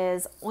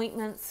is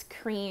ointments,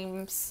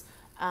 creams,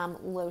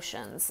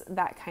 lotions,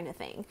 that kind of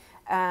thing.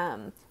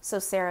 So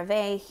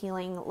CeraVe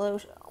healing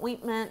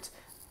ointment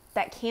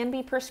that can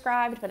be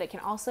prescribed, but it can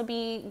also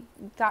be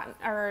gotten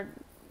or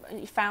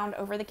found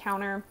over the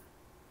counter.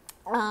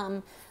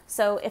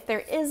 So if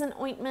there is an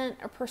ointment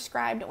or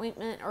prescribed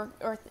ointment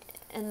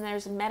and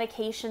there's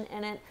medication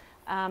in it,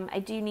 I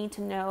do need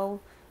to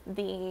know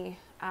the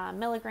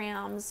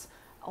milligrams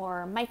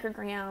or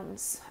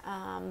micrograms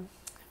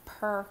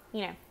per,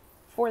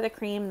 for the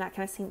cream, that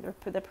kind of thing,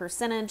 the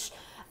percentage.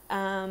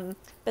 But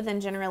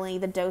then generally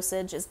the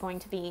dosage is going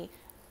to be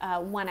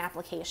 1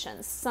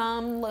 application.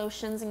 Some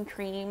lotions and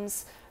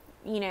creams,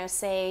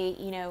 say,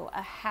 a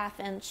 1/2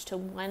 inch to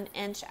 1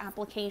 inch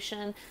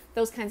application,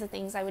 those kinds of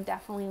things I would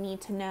definitely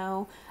need to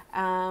know.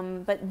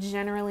 But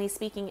generally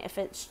speaking, if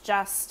it's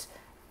just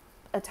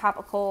a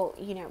topical,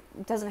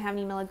 doesn't have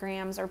any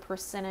milligrams or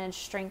percentage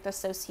strength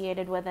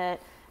associated with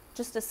it,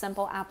 just a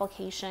simple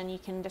application, you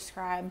can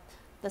describe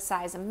the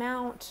size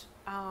amount,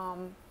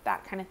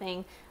 that kind of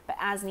thing, but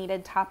as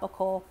needed,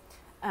 topical.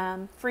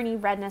 For any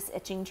redness,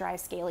 itching, dry,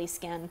 scaly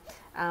skin,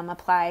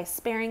 apply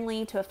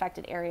sparingly to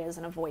affected areas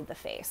and avoid the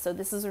face. So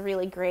this is a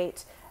really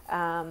great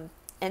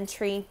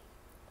entry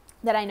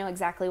that I know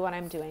exactly what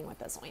I'm doing with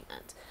this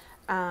ointment.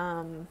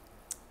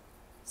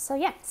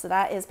 So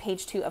that is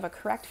page 2 of a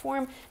correct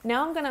form.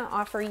 Now I'm going to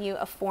offer you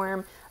a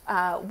form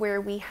where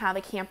we have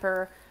a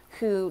camper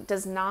who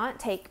does not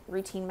take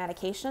routine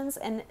medications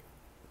and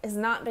has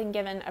not been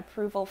given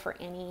approval for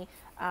any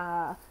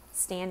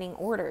standing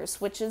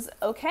orders, which is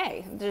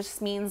okay. It just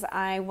means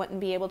I wouldn't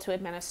be able to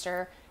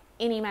administer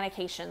any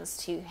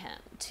medications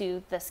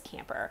to this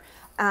camper.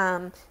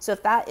 So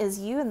if that is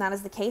you and that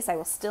is the case, I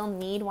will still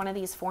need one of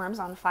these forms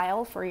on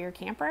file for your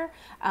camper,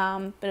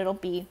 but it'll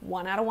be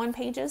 1 out of 1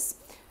 pages.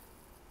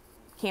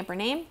 Camper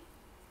name,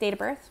 date of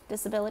birth,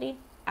 disability,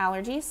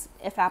 allergies,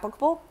 if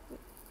applicable,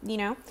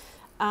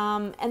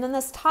 and then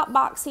this top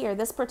box here,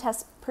 this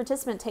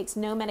participant takes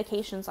no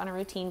medications on a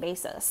routine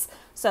basis.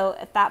 So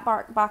if that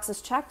box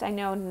is checked, I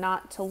know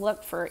not to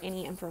look for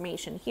any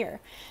information here.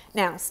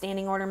 Now,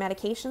 standing order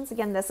medications,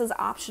 again, this is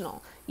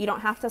optional. You don't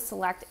have to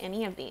select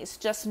any of these.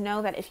 Just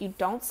know that if you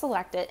don't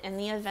select it, in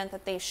the event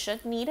that they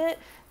should need it,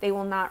 they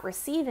will not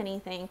receive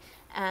anything,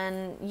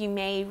 and you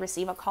may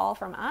receive a call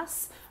from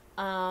us.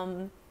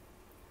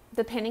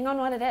 Depending on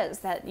what it is,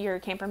 that your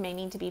camper may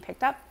need to be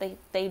picked up,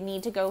 they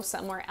need to go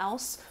somewhere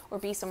else or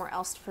be somewhere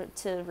else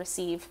to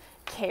receive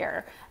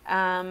care.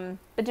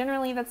 But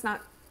generally, that's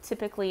not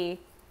typically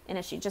an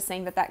issue, just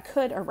saying that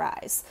could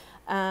arise.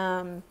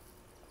 If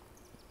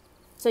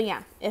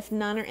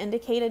none are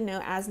indicated,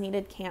 no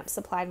as-needed camp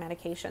supplied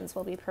medications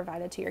will be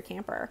provided to your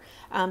camper.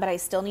 But I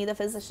still need the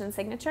physician's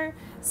signature,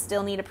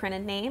 still need a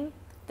printed name,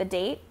 the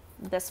date.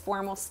 This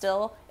form will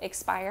still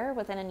expire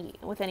within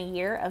a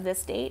year of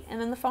this date,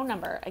 and then the phone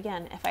number.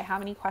 Again, if I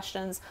have any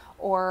questions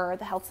or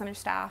the health center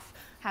staff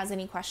has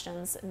any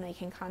questions, and they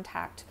can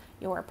contact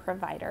your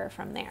provider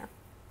from there.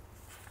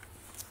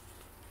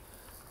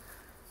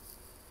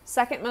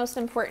 Second most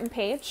important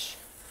page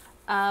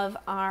of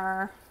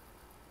our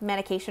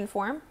medication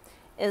form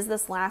is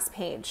this last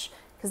page,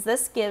 because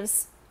this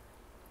gives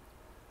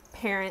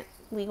parent,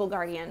 legal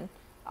guardian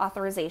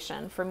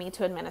authorization for me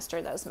to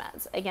administer those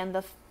meds. Again,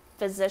 the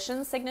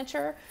physician's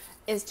signature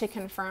is to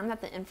confirm that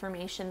the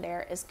information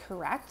there is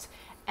correct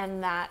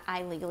and that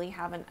I legally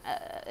have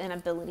an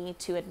ability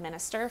to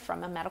administer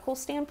from a medical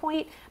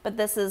standpoint, but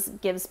this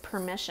gives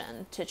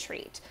permission to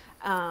treat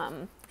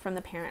from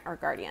the parent or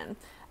guardian.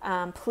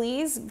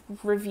 Please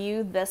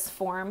review this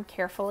form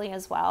carefully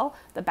as well.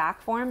 The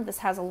back form, this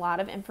has a lot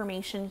of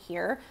information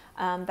here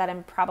that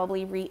I'm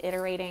probably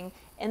reiterating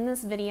in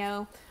this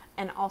video,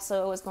 and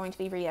also is going to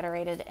be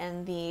reiterated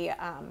in the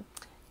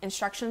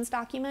instructions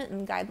document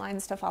and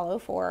guidelines to follow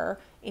for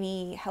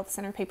any health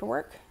center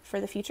paperwork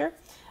for the future.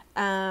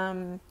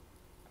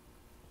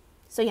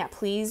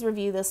 Please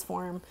review this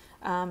form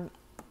and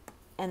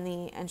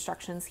the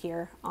instructions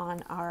here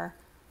on our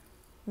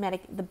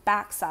the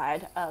back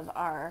side of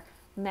our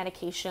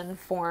medication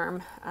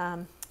form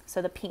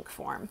So the pink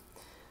form.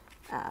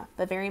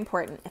 But very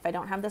important, if I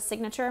don't have the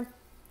signature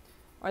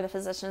or the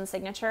physician's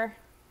signature,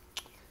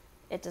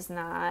 it's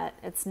not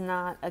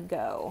a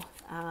go.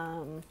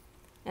 And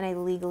I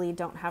legally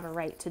don't have a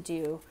right to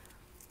do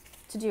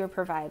or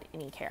provide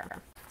any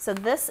care. So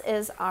this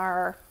is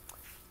a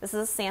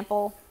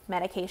sample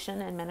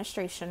medication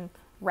administration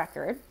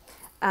record.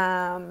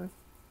 And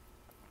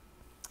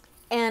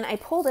I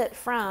pulled it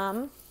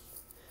from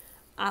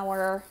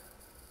our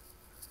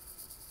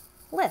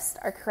list,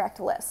 our correct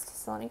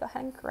list. So let me go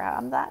ahead and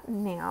grab that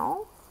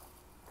now.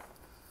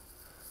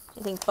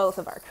 I think both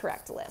of our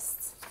correct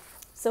lists.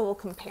 So we'll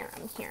compare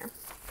them here.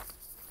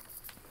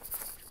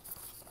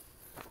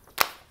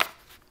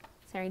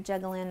 Sorry,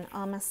 juggling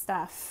all my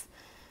stuff.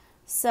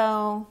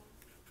 So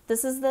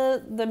this is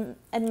the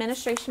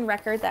administration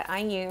record that I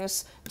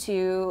use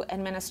to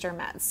administer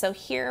meds. So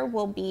here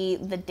will be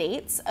the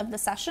dates of the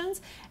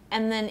sessions,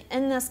 and then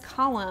in this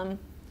column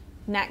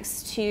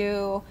next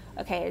to,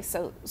 okay,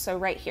 so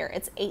right here,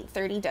 it's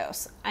 8:30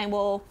 dose. I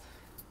will,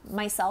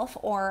 myself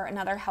or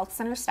another health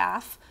center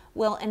staff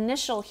will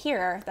initial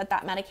here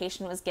that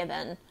medication was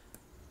given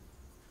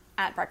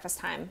at breakfast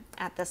time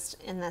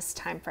in this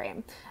time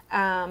frame.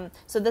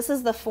 So this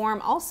is the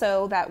form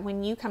also that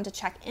when you come to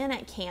check in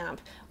at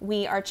camp,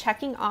 we are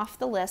checking off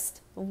the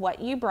list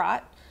what you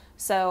brought.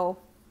 So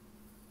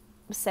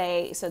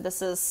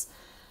this is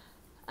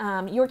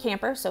your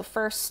camper. So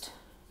first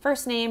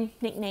name,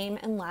 nickname,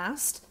 and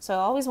last. So I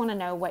always want to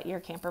know what your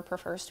camper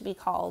prefers to be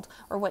called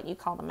or what you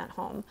call them at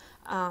home.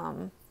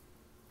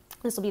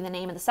 This will be the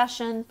name of the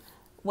session,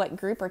 what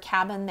group or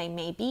cabin they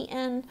may be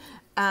in,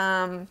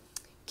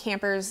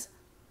 camper's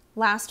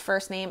last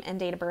first name and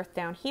date of birth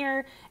down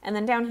here, and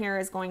then down here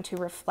is going to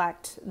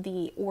reflect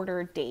the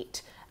order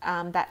date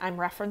that I'm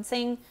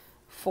referencing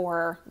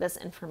for this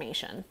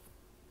information.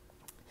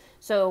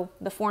 So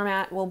the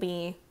format will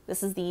be,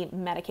 this is the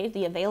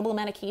available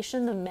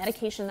medication, the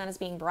medication that is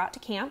being brought to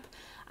camp.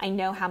 I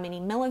know how many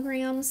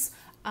milligrams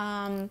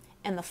and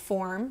the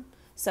form.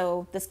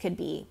 So this could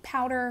be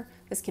powder,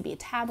 this could be a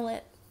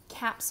tablet,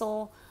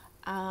 capsule,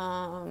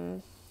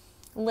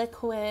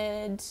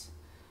 liquid,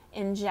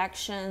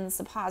 injection,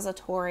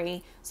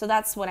 suppository. So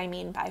that's what I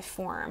mean by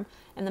form.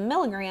 And the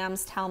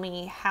milligrams tell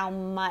me how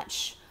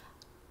much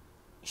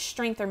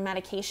strength or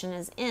medication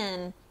is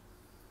in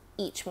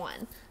each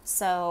one.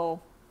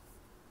 So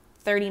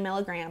 30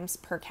 milligrams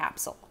per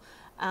capsule.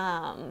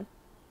 And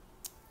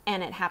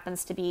it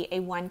happens to be a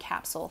 1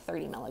 capsule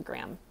 30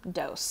 milligram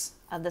dose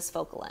of this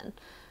Focalin.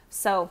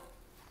 So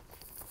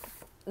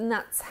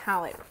that's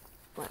how it,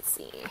 let's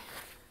see.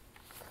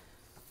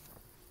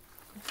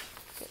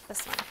 Get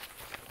this one.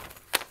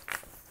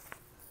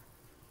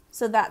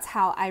 So that's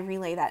how I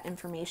relay that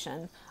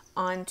information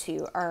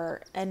onto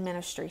our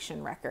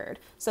administration record.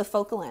 So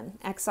Focalin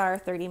XR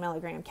 30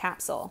 milligram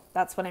capsule.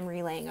 That's what I'm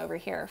relaying over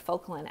here.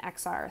 Focalin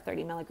XR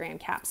 30 milligram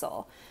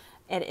capsule.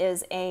 It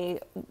is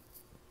a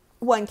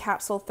 1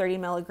 capsule 30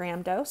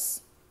 milligram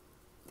dose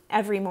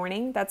every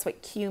morning. That's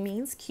what Q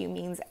means. Q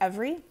means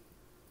every.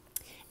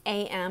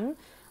 AM.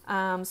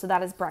 So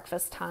that is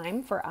breakfast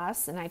time for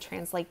us, and I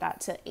translate that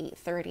to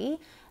 8:30.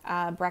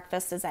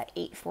 Breakfast is at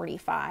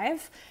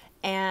 8:45,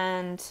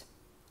 and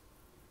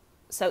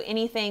so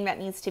anything that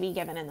needs to be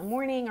given in the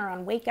morning or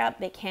on wake up,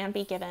 they can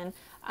be given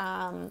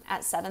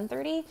at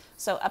 7:30.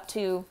 So up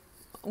to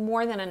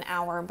more than an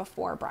hour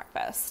before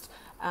breakfast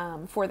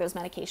for those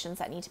medications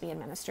that need to be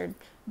administered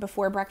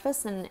before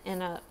breakfast and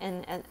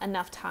in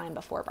enough time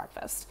before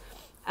breakfast.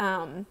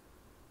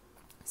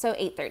 So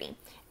 8:30,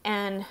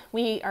 and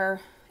we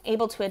are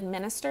able to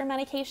administer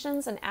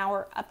medications an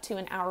hour up to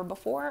an hour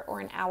before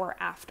or an hour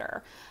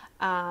after.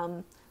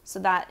 So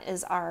that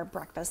is our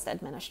breakfast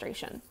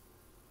administration.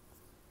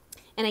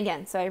 And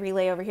again, so I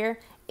relay over here,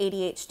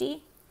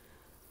 ADHD.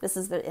 This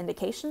is the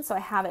indication. So I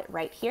have it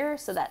right here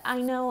so that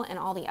I know and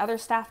all the other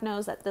staff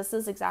knows that this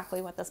is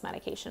exactly what this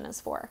medication is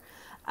for.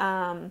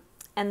 And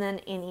then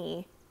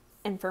any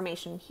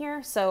information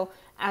here. So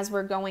as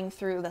we're going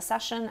through the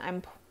session,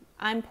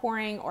 I'm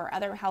pouring, or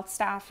other health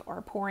staff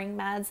are pouring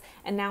meds,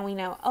 and now we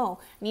know, oh,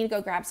 I need to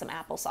go grab some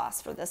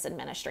applesauce for this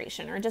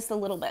administration, or just a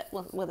little bit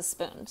with a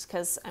spoon,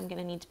 because I'm going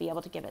to need to be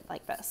able to give it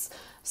like this.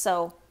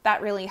 So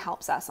that really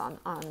helps us on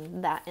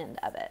that end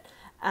of it.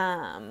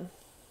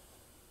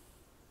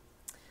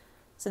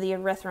 So the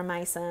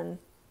erythromycin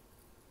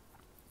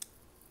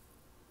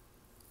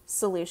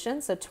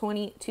solution, so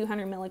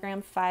 200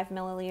 milligram, 5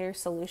 milliliter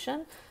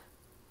solution.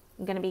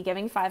 I'm going to be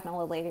giving 5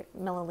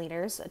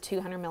 milliliters, a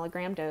 200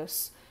 milligram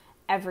dose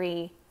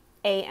every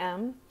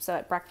AM. So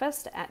at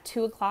breakfast at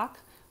 2 o'clock,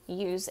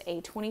 use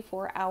a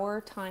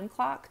 24-hour time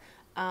clock.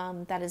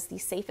 That is the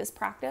safest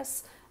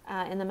practice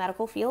in the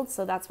medical field.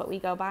 So that's what we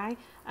go by.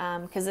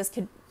 Because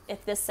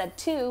if this said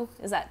 2,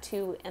 is that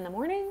 2 in the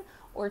morning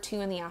or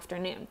 2 in the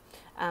afternoon?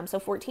 So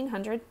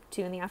 1400,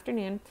 2 in the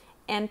afternoon,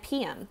 and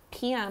PM.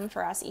 PM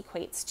for us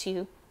equates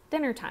to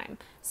dinner time.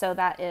 So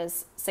that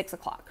is 6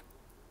 o'clock.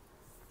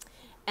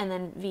 And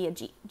then via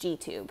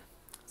G-tube.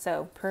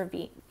 So per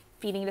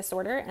feeding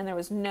disorder, and there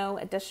was no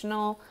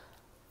additional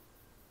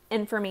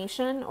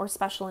information or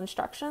special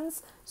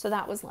instructions, so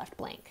that was left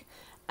blank.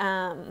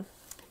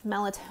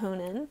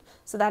 Melatonin,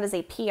 so that is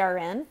a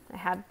PRN.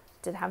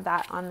 Did have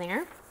that on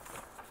there.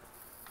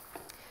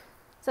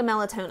 So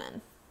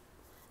melatonin.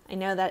 I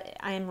know that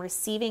I am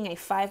receiving a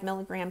 5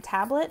 milligram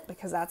tablet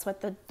because that's what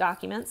the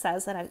document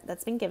says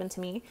that's been given to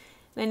me.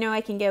 And I know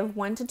I can give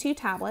 1 to 2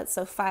 tablets,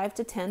 so 5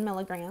 to 10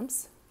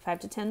 milligrams,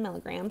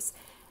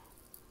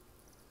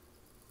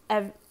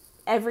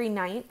 every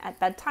night at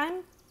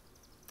bedtime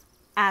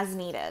as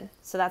needed.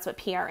 So that's what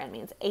PRN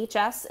means.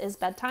 HS is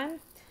bedtime,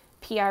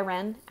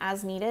 PRN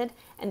as needed,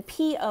 and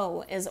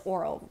PO is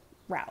oral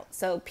route.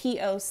 So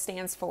PO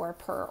stands for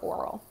per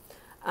oral.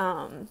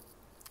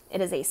 It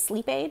is a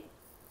sleep aid.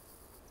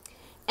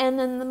 And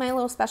then my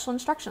little special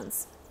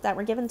instructions that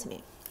were given to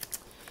me.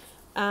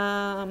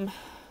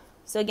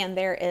 So again,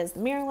 there is the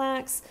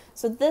Miralax.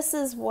 So this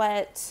is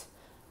what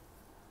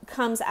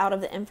comes out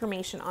of the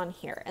information on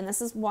here. And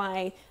this is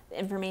why the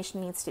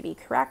information needs to be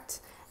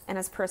correct and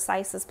as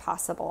precise as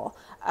possible,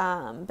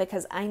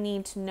 because I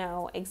need to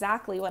know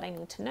exactly what I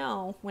need to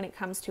know when it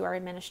comes to our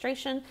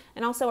administration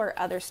and also our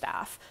other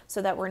staff,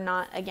 so that we're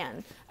not,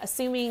 again,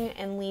 assuming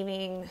and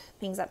leaving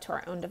things up to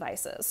our own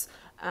devices,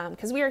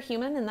 because we are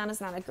human and that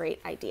is not a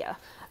great idea.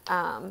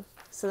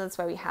 So that's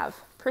why we have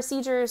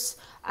procedures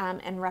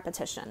and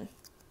repetition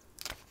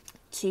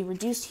to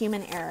reduce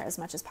human error as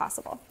much as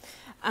possible.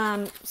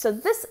 So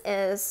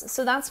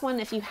that's one,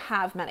 if you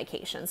have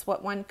medications,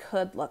 what one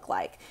could look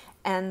like.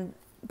 And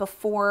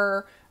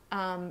before,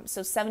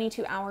 so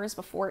 72 hours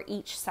before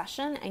each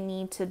session, I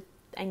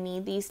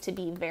need these to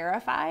be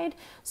verified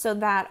so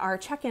that our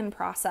check-in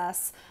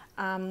process,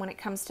 when it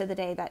comes to the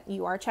day that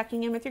you are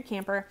checking in with your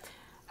camper,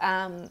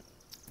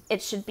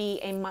 it should be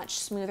a much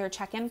smoother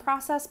check-in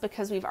process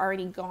because we've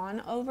already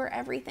gone over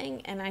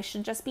everything, and I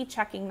should just be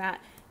checking that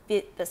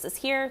this is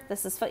here,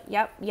 this is,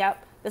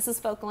 yep, this is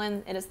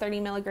Focalin, it is 30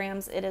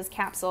 milligrams, it is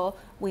capsule,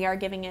 we are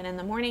giving it in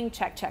the morning,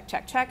 check,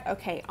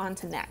 okay, on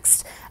to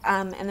next.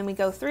 And then we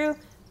go through,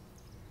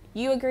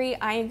 you agree,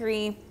 I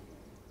agree,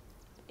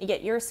 you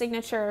get your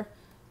signature,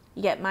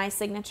 you get my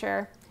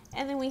signature,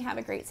 and then we have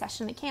a great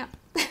session at camp.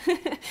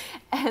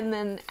 And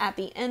then at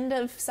the end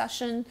of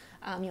session,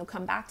 you'll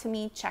come back to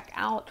me, check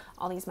out,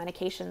 all these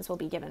medications will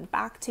be given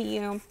back to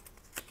you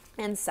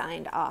and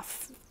signed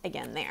off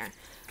again there.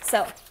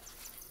 So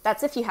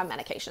that's if you have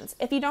medications.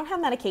 If you don't have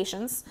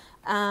medications,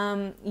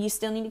 you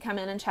still need to come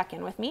in and check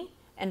in with me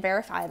and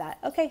verify that,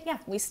 okay, yeah,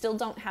 we still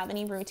don't have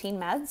any routine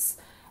meds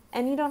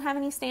and you don't have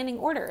any standing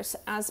orders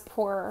as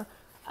per,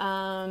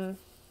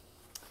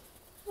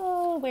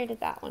 where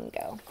did that one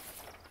go?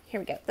 Here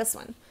we go, this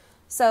one.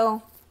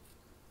 So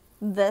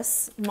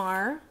this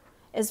MAR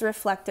is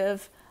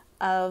reflective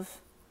of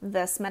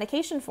this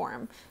medication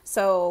form.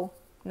 So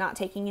not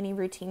taking any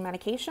routine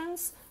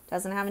medications,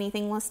 doesn't have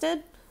anything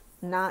listed,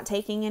 not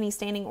taking any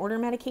standing order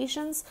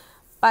medications,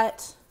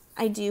 but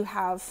I do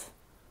have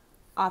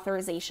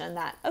authorization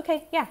that,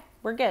 okay, yeah,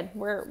 we're good.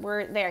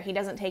 We're there. He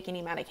doesn't take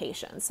any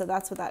medications. So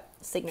that's what that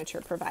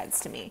signature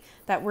provides to me,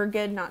 that we're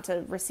good not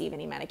to receive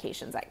any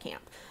medications at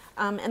camp.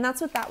 And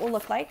that's what that will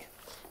look like.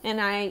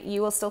 And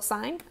you will still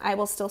sign. I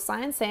will still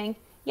sign saying,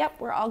 yep,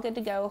 we're all good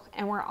to go.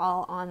 And we're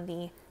all on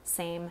the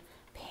same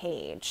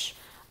page.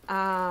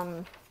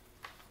 I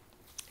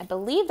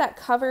believe that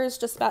covers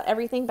just about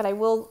everything, but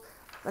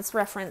let's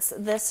reference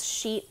this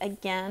sheet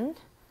again.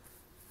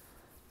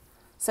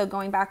 So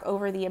going back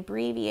over the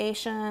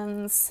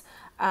abbreviations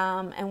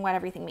and what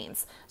everything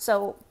means.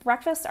 So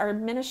breakfast, our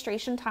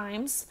administration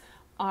times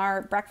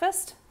are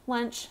breakfast,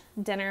 lunch,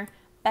 dinner,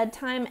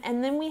 bedtime,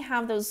 and then we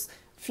have those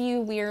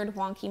few weird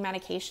wonky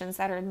medications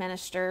that are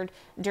administered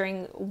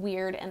during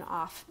weird and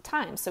off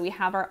times. So we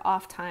have our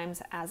off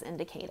times as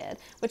indicated,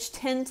 which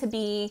tend to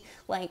be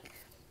like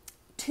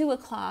 2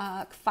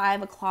 o'clock,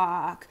 5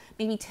 o'clock,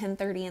 maybe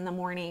 10:30 in the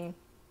morning.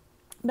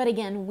 But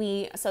again,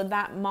 so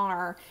that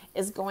MAR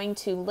is going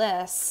to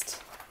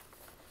list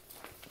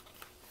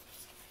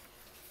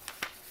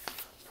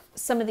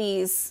some of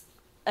these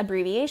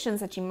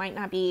abbreviations that you might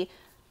not be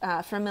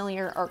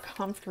familiar or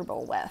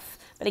comfortable with.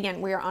 But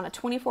again, we are on a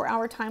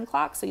 24-hour time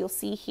clock. So you'll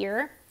see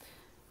here,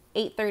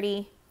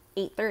 8:30,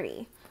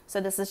 8:30. So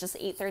this is just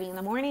 8:30 in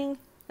the morning.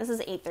 This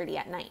is 8:30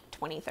 at night,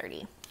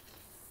 20:30.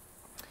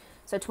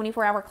 So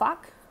 24-hour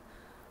clock.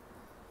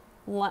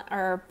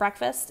 Our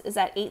breakfast is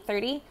at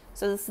 8:30.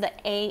 So this is the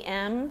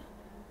AM.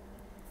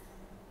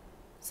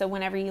 So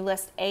whenever you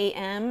list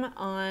AM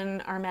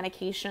on our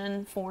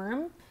medication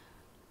form,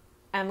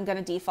 I'm going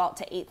to default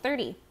to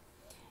 8:30.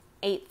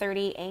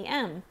 8:30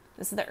 a.m.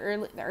 This is the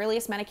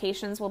earliest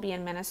medications will be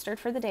administered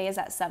for the day is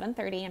at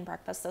 7:30 and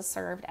breakfast is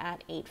served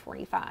at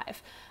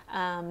 8:45.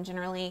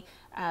 Generally,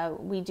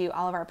 we do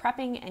all of our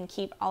prepping and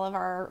keep all of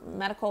our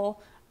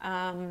medical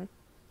and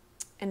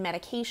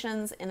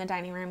medications in the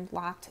dining room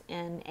locked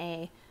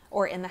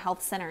or in the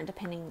health center,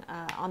 depending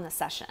on the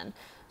session.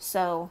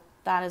 So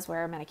that is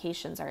where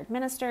medications are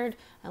administered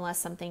unless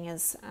something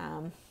is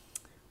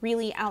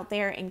really out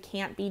there and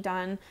can't be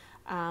done.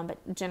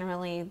 But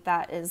generally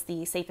that is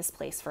the safest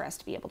place for us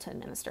to be able to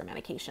administer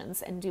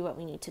medications and do what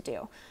we need to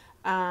do.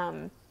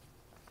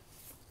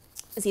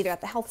 is either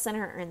at the health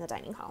center or in the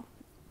dining hall.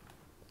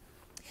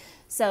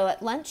 So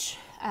at lunch,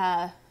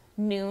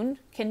 noon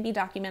can be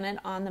documented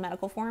on the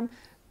medical form,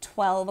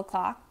 12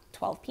 o'clock,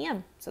 12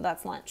 p.m. So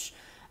that's lunch.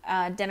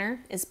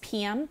 Dinner is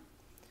p.m.,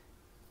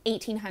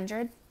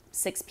 1800,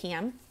 6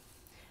 p.m.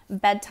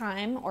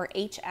 Bedtime, or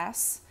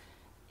HS,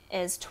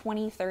 is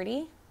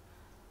 20:30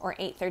 or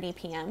 8:30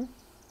 p.m. And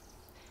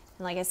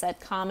like I said,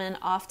 common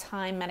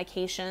off-time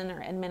medication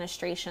or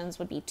administrations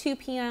would be 2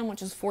 p.m.,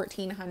 which is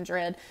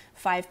 1400,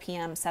 5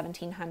 p.m.,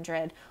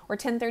 1700, or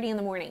 10:30 in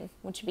the morning,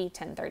 which would be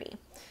 10:30.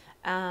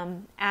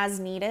 As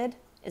needed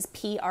is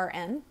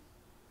PRN.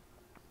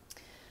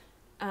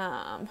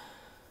 And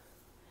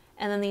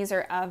then these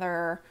are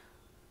other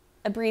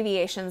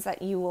abbreviations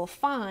that you will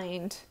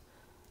find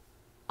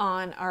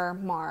on our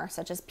MAR,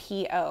 such as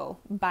PO,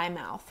 by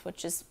mouth,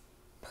 which is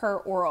per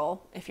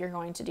oral if you're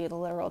going to do the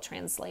literal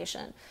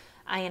translation.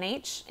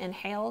 INH,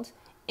 inhaled.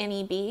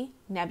 NEB,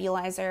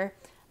 nebulizer.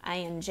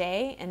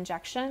 INJ,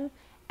 injection.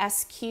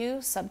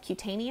 SQ,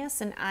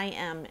 subcutaneous, and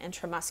IM,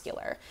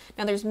 intramuscular.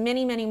 Now there's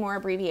many, many more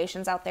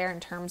abbreviations out there in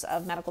terms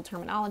of medical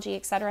terminology,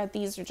 etc.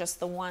 These are just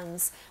the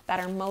ones that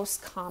are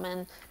most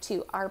common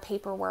to our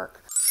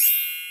paperwork.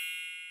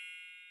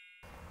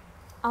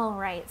 All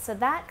right, so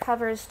that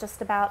covers just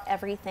about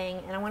everything,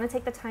 and I want to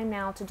take the time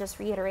now to just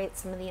reiterate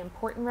some of the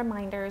important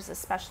reminders,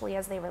 especially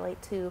as they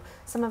relate to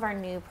some of our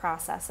new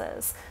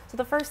processes. So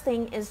the first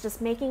thing is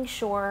just making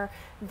sure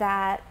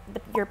that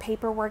your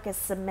paperwork is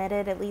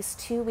submitted at least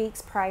 2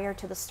 weeks prior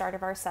to the start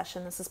of our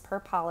session. This is per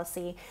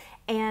policy.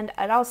 And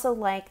I'd also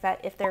like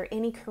that if there are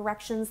any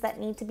corrections that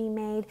need to be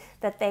made,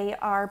 that they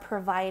are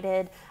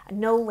provided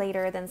no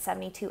later than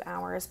 72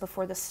 hours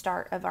before the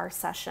start of our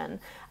session.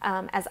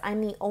 As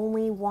I'm the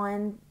only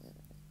one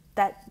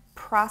that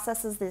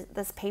processes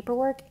this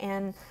paperwork,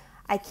 and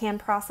I can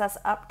process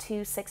up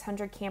to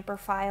 600 camper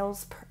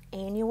files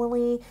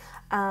annually.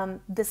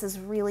 This is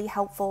really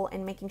helpful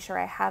in making sure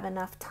I have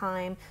enough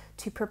time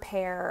to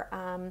prepare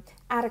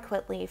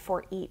adequately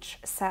for each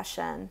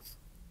session.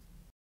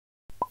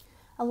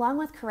 Along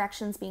with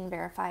corrections being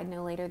verified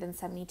no later than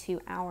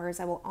 72 hours,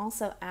 I will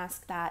also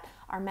ask that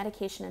our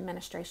medication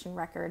administration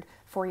record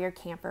for your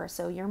camper,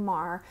 so your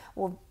MAR,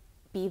 will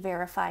be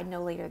verified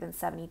no later than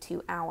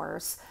 72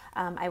 hours.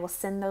 I will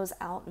send those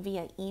out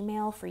via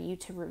email for you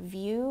to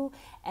review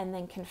and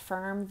then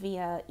confirm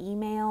via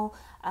email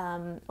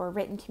or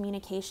written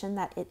communication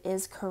that it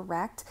is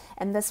correct.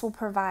 And this will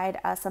provide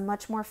us a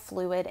much more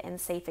fluid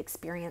and safe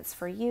experience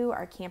for you,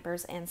 our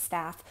campers, and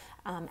staff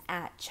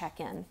at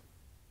check-in.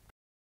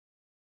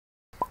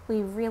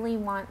 We really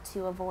want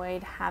to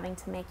avoid having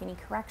to make any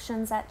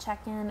corrections at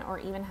check-in or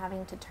even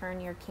having to turn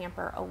your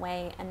camper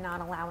away and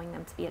not allowing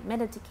them to be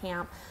admitted to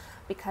camp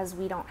because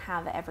we don't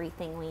have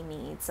everything we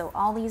need. So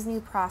all these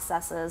new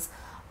processes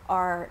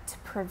are to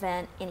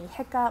prevent any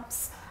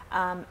hiccups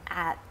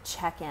at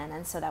check-in,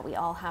 and so that we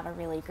all have a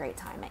really great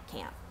time at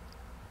camp.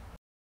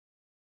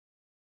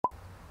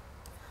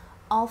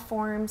 All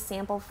forms,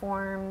 sample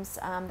forms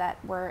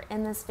that were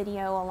in this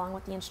video along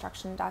with the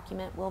instruction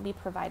document will be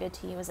provided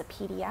to you as a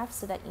PDF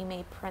so that you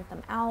may print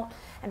them out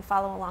and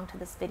follow along to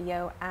this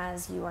video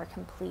as you are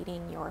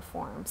completing your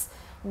forms,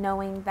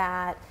 knowing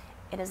that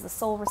it is the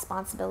sole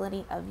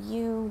responsibility of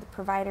you, the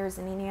providers,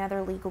 and any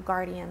other legal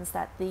guardians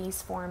that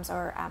these forms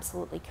are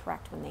absolutely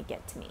correct when they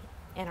get to me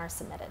and are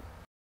submitted.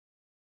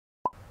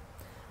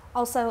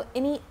 Also,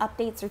 any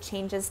updates or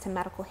changes to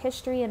medical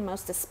history, and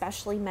most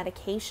especially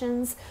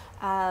medications,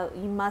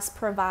 you must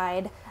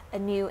provide a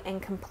new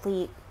and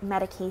complete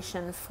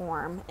medication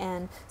form.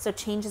 And so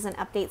changes and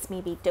updates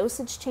may be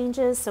dosage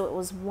changes. So it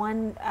was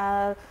one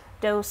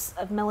dose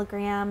of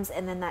milligrams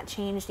and then that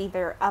changed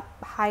either up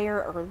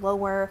higher or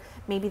lower.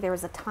 Maybe there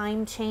was a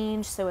time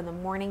change, so in the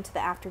morning to the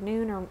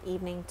afternoon or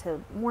evening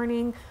to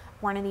morning,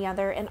 one or the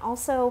other. And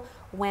also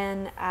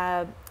when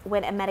a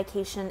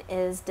medication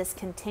is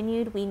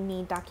discontinued, we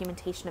need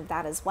documentation of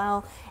that as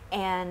well,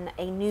 and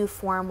a new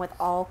form with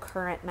all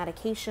current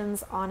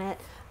medications on it,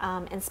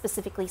 and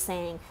specifically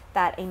saying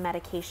that a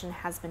medication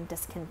has been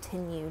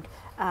discontinued,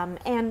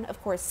 and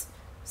of course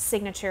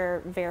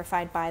signature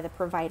verified by the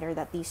provider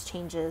that these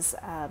changes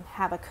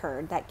have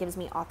occurred. That gives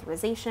me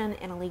authorization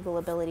and a legal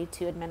ability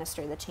to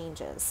administer the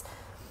changes.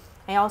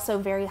 I also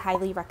very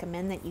highly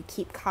recommend that you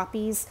keep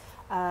copies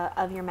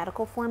of your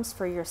medical forms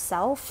for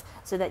yourself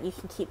so that you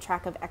can keep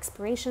track of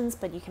expirations,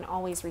 but you can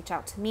always reach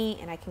out to me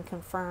and I can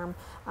confirm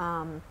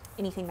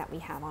anything that we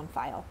have on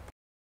file.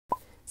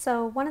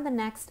 So one of the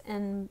next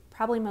and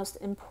probably most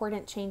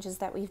important changes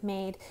that we've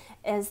made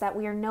is that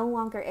we are no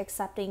longer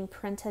accepting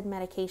printed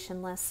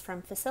medication lists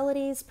from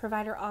facilities,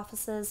 provider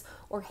offices,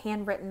 or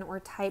handwritten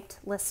or typed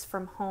lists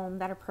from home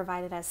that are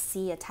provided as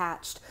C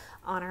attached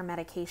on our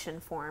medication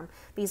form.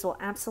 These will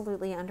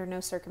absolutely under no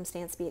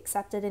circumstance be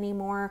accepted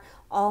anymore.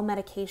 All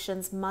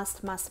medications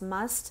must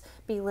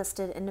be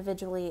listed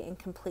individually and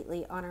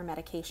completely on our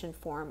medication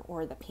form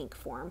or the pink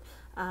form.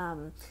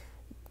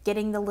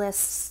 getting the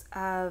lists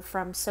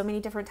from so many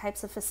different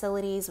types of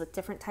facilities with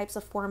different types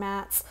of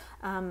formats.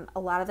 A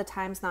lot of the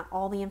times, not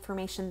all the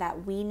information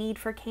that we need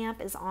for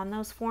camp is on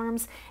those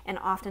forms, and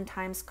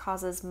oftentimes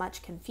causes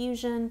much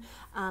confusion,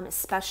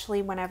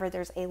 especially whenever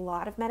there's a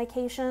lot of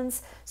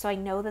medications. So I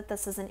know that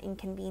this is an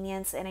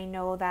inconvenience, and I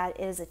know that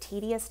is a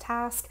tedious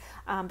task,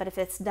 but if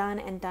it's done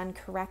and done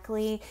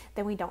correctly,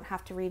 then we don't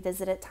have to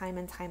revisit it time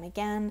and time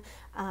again,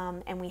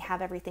 and we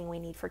have everything we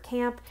need for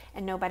camp,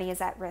 and nobody is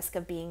at risk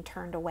of being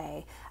turned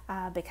away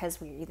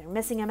because we're either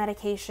missing a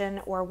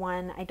medication or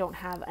one, I don't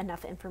have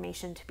enough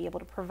information to be able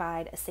to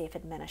provide a safe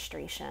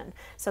administration.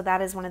 So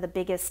that is one of the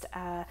biggest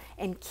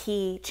and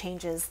key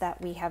changes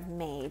that we have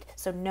made.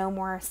 So no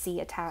more see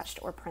attached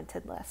or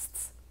printed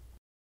lists.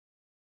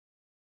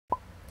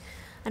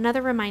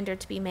 Another reminder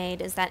to be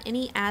made is that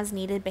any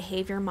as-needed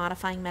behavior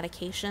modifying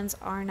medications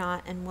are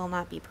not and will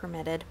not be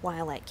permitted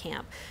while at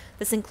camp.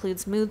 This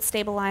includes mood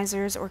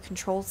stabilizers or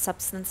controlled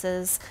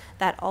substances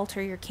that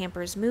alter your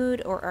camper's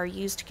mood or are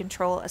used to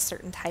control a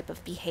certain type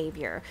of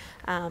behavior.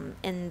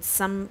 In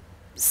some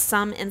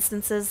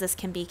instances, this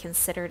can be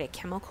considered a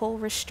chemical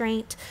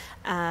restraint.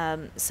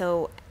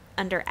 So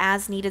under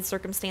as-needed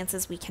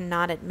circumstances, we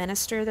cannot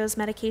administer those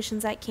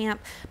medications at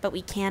camp, but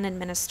we can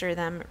administer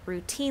them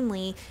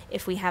routinely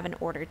if we have an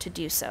order to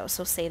do so.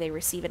 So say they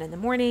receive it in the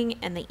morning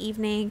and the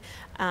evening,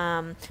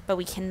 but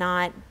we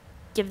cannot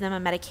give them a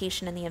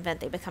medication in the event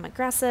they become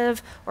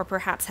aggressive or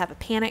perhaps have a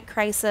panic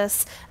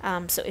crisis.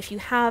 So if you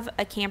have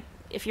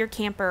if your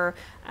camper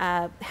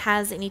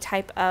has any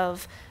type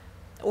of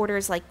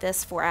orders like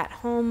this for at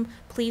home,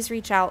 please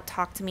reach out,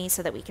 talk to me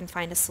so that we can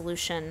find a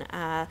solution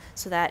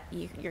so that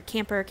your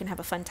camper can have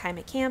a fun time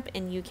at camp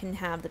and you can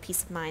have the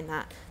peace of mind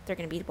that they're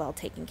going to be well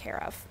taken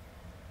care of.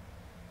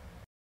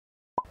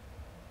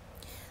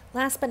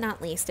 Last but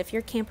not least, if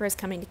your camper is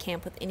coming to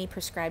camp with any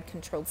prescribed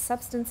controlled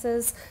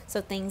substances,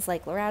 so things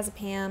like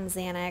lorazepam,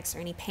 Xanax, or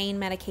any pain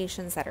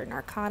medications that are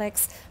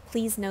narcotics,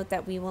 please note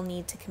that we will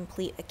need to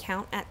complete a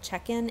count at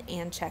check-in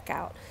and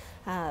check-out.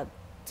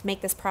 To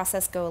make this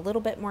process go a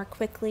little bit more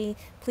quickly,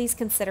 please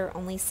consider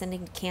only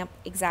sending to camp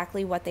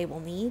exactly what they will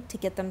need to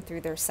get them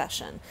through their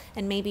session,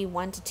 and maybe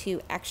 1 to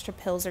 2 extra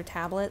pills or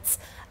tablets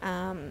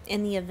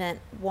in the event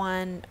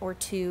 1 or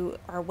 2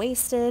 are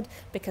wasted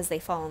because they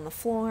fall on the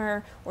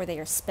floor or they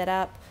are spit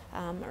up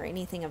or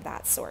anything of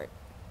that sort.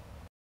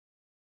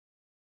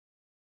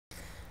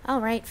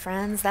 Alright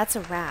friends, that's a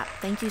wrap.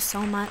 Thank you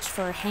so much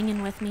for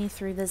hanging with me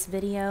through this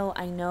video.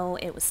 I know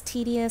it was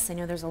tedious. I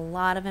know there's a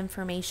lot of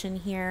information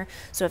here.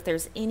 So if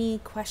there's any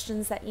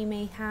questions that you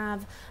may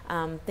have,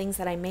 things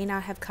that I may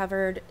not have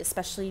covered,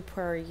 especially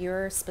for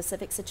your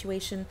specific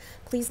situation,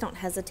 please don't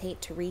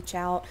hesitate to reach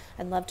out.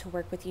 I'd love to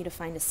work with you to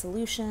find a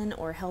solution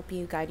or help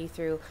you, guide you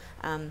through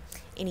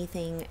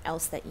anything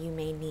else that you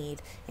may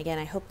need. Again,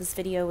 I hope this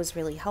video was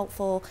really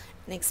helpful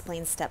and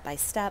explains step by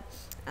step.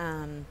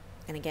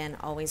 And again,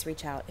 always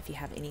reach out if you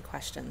have any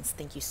questions.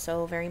 Thank you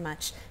so very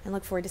much and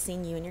look forward to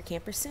seeing you and your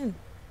camper soon.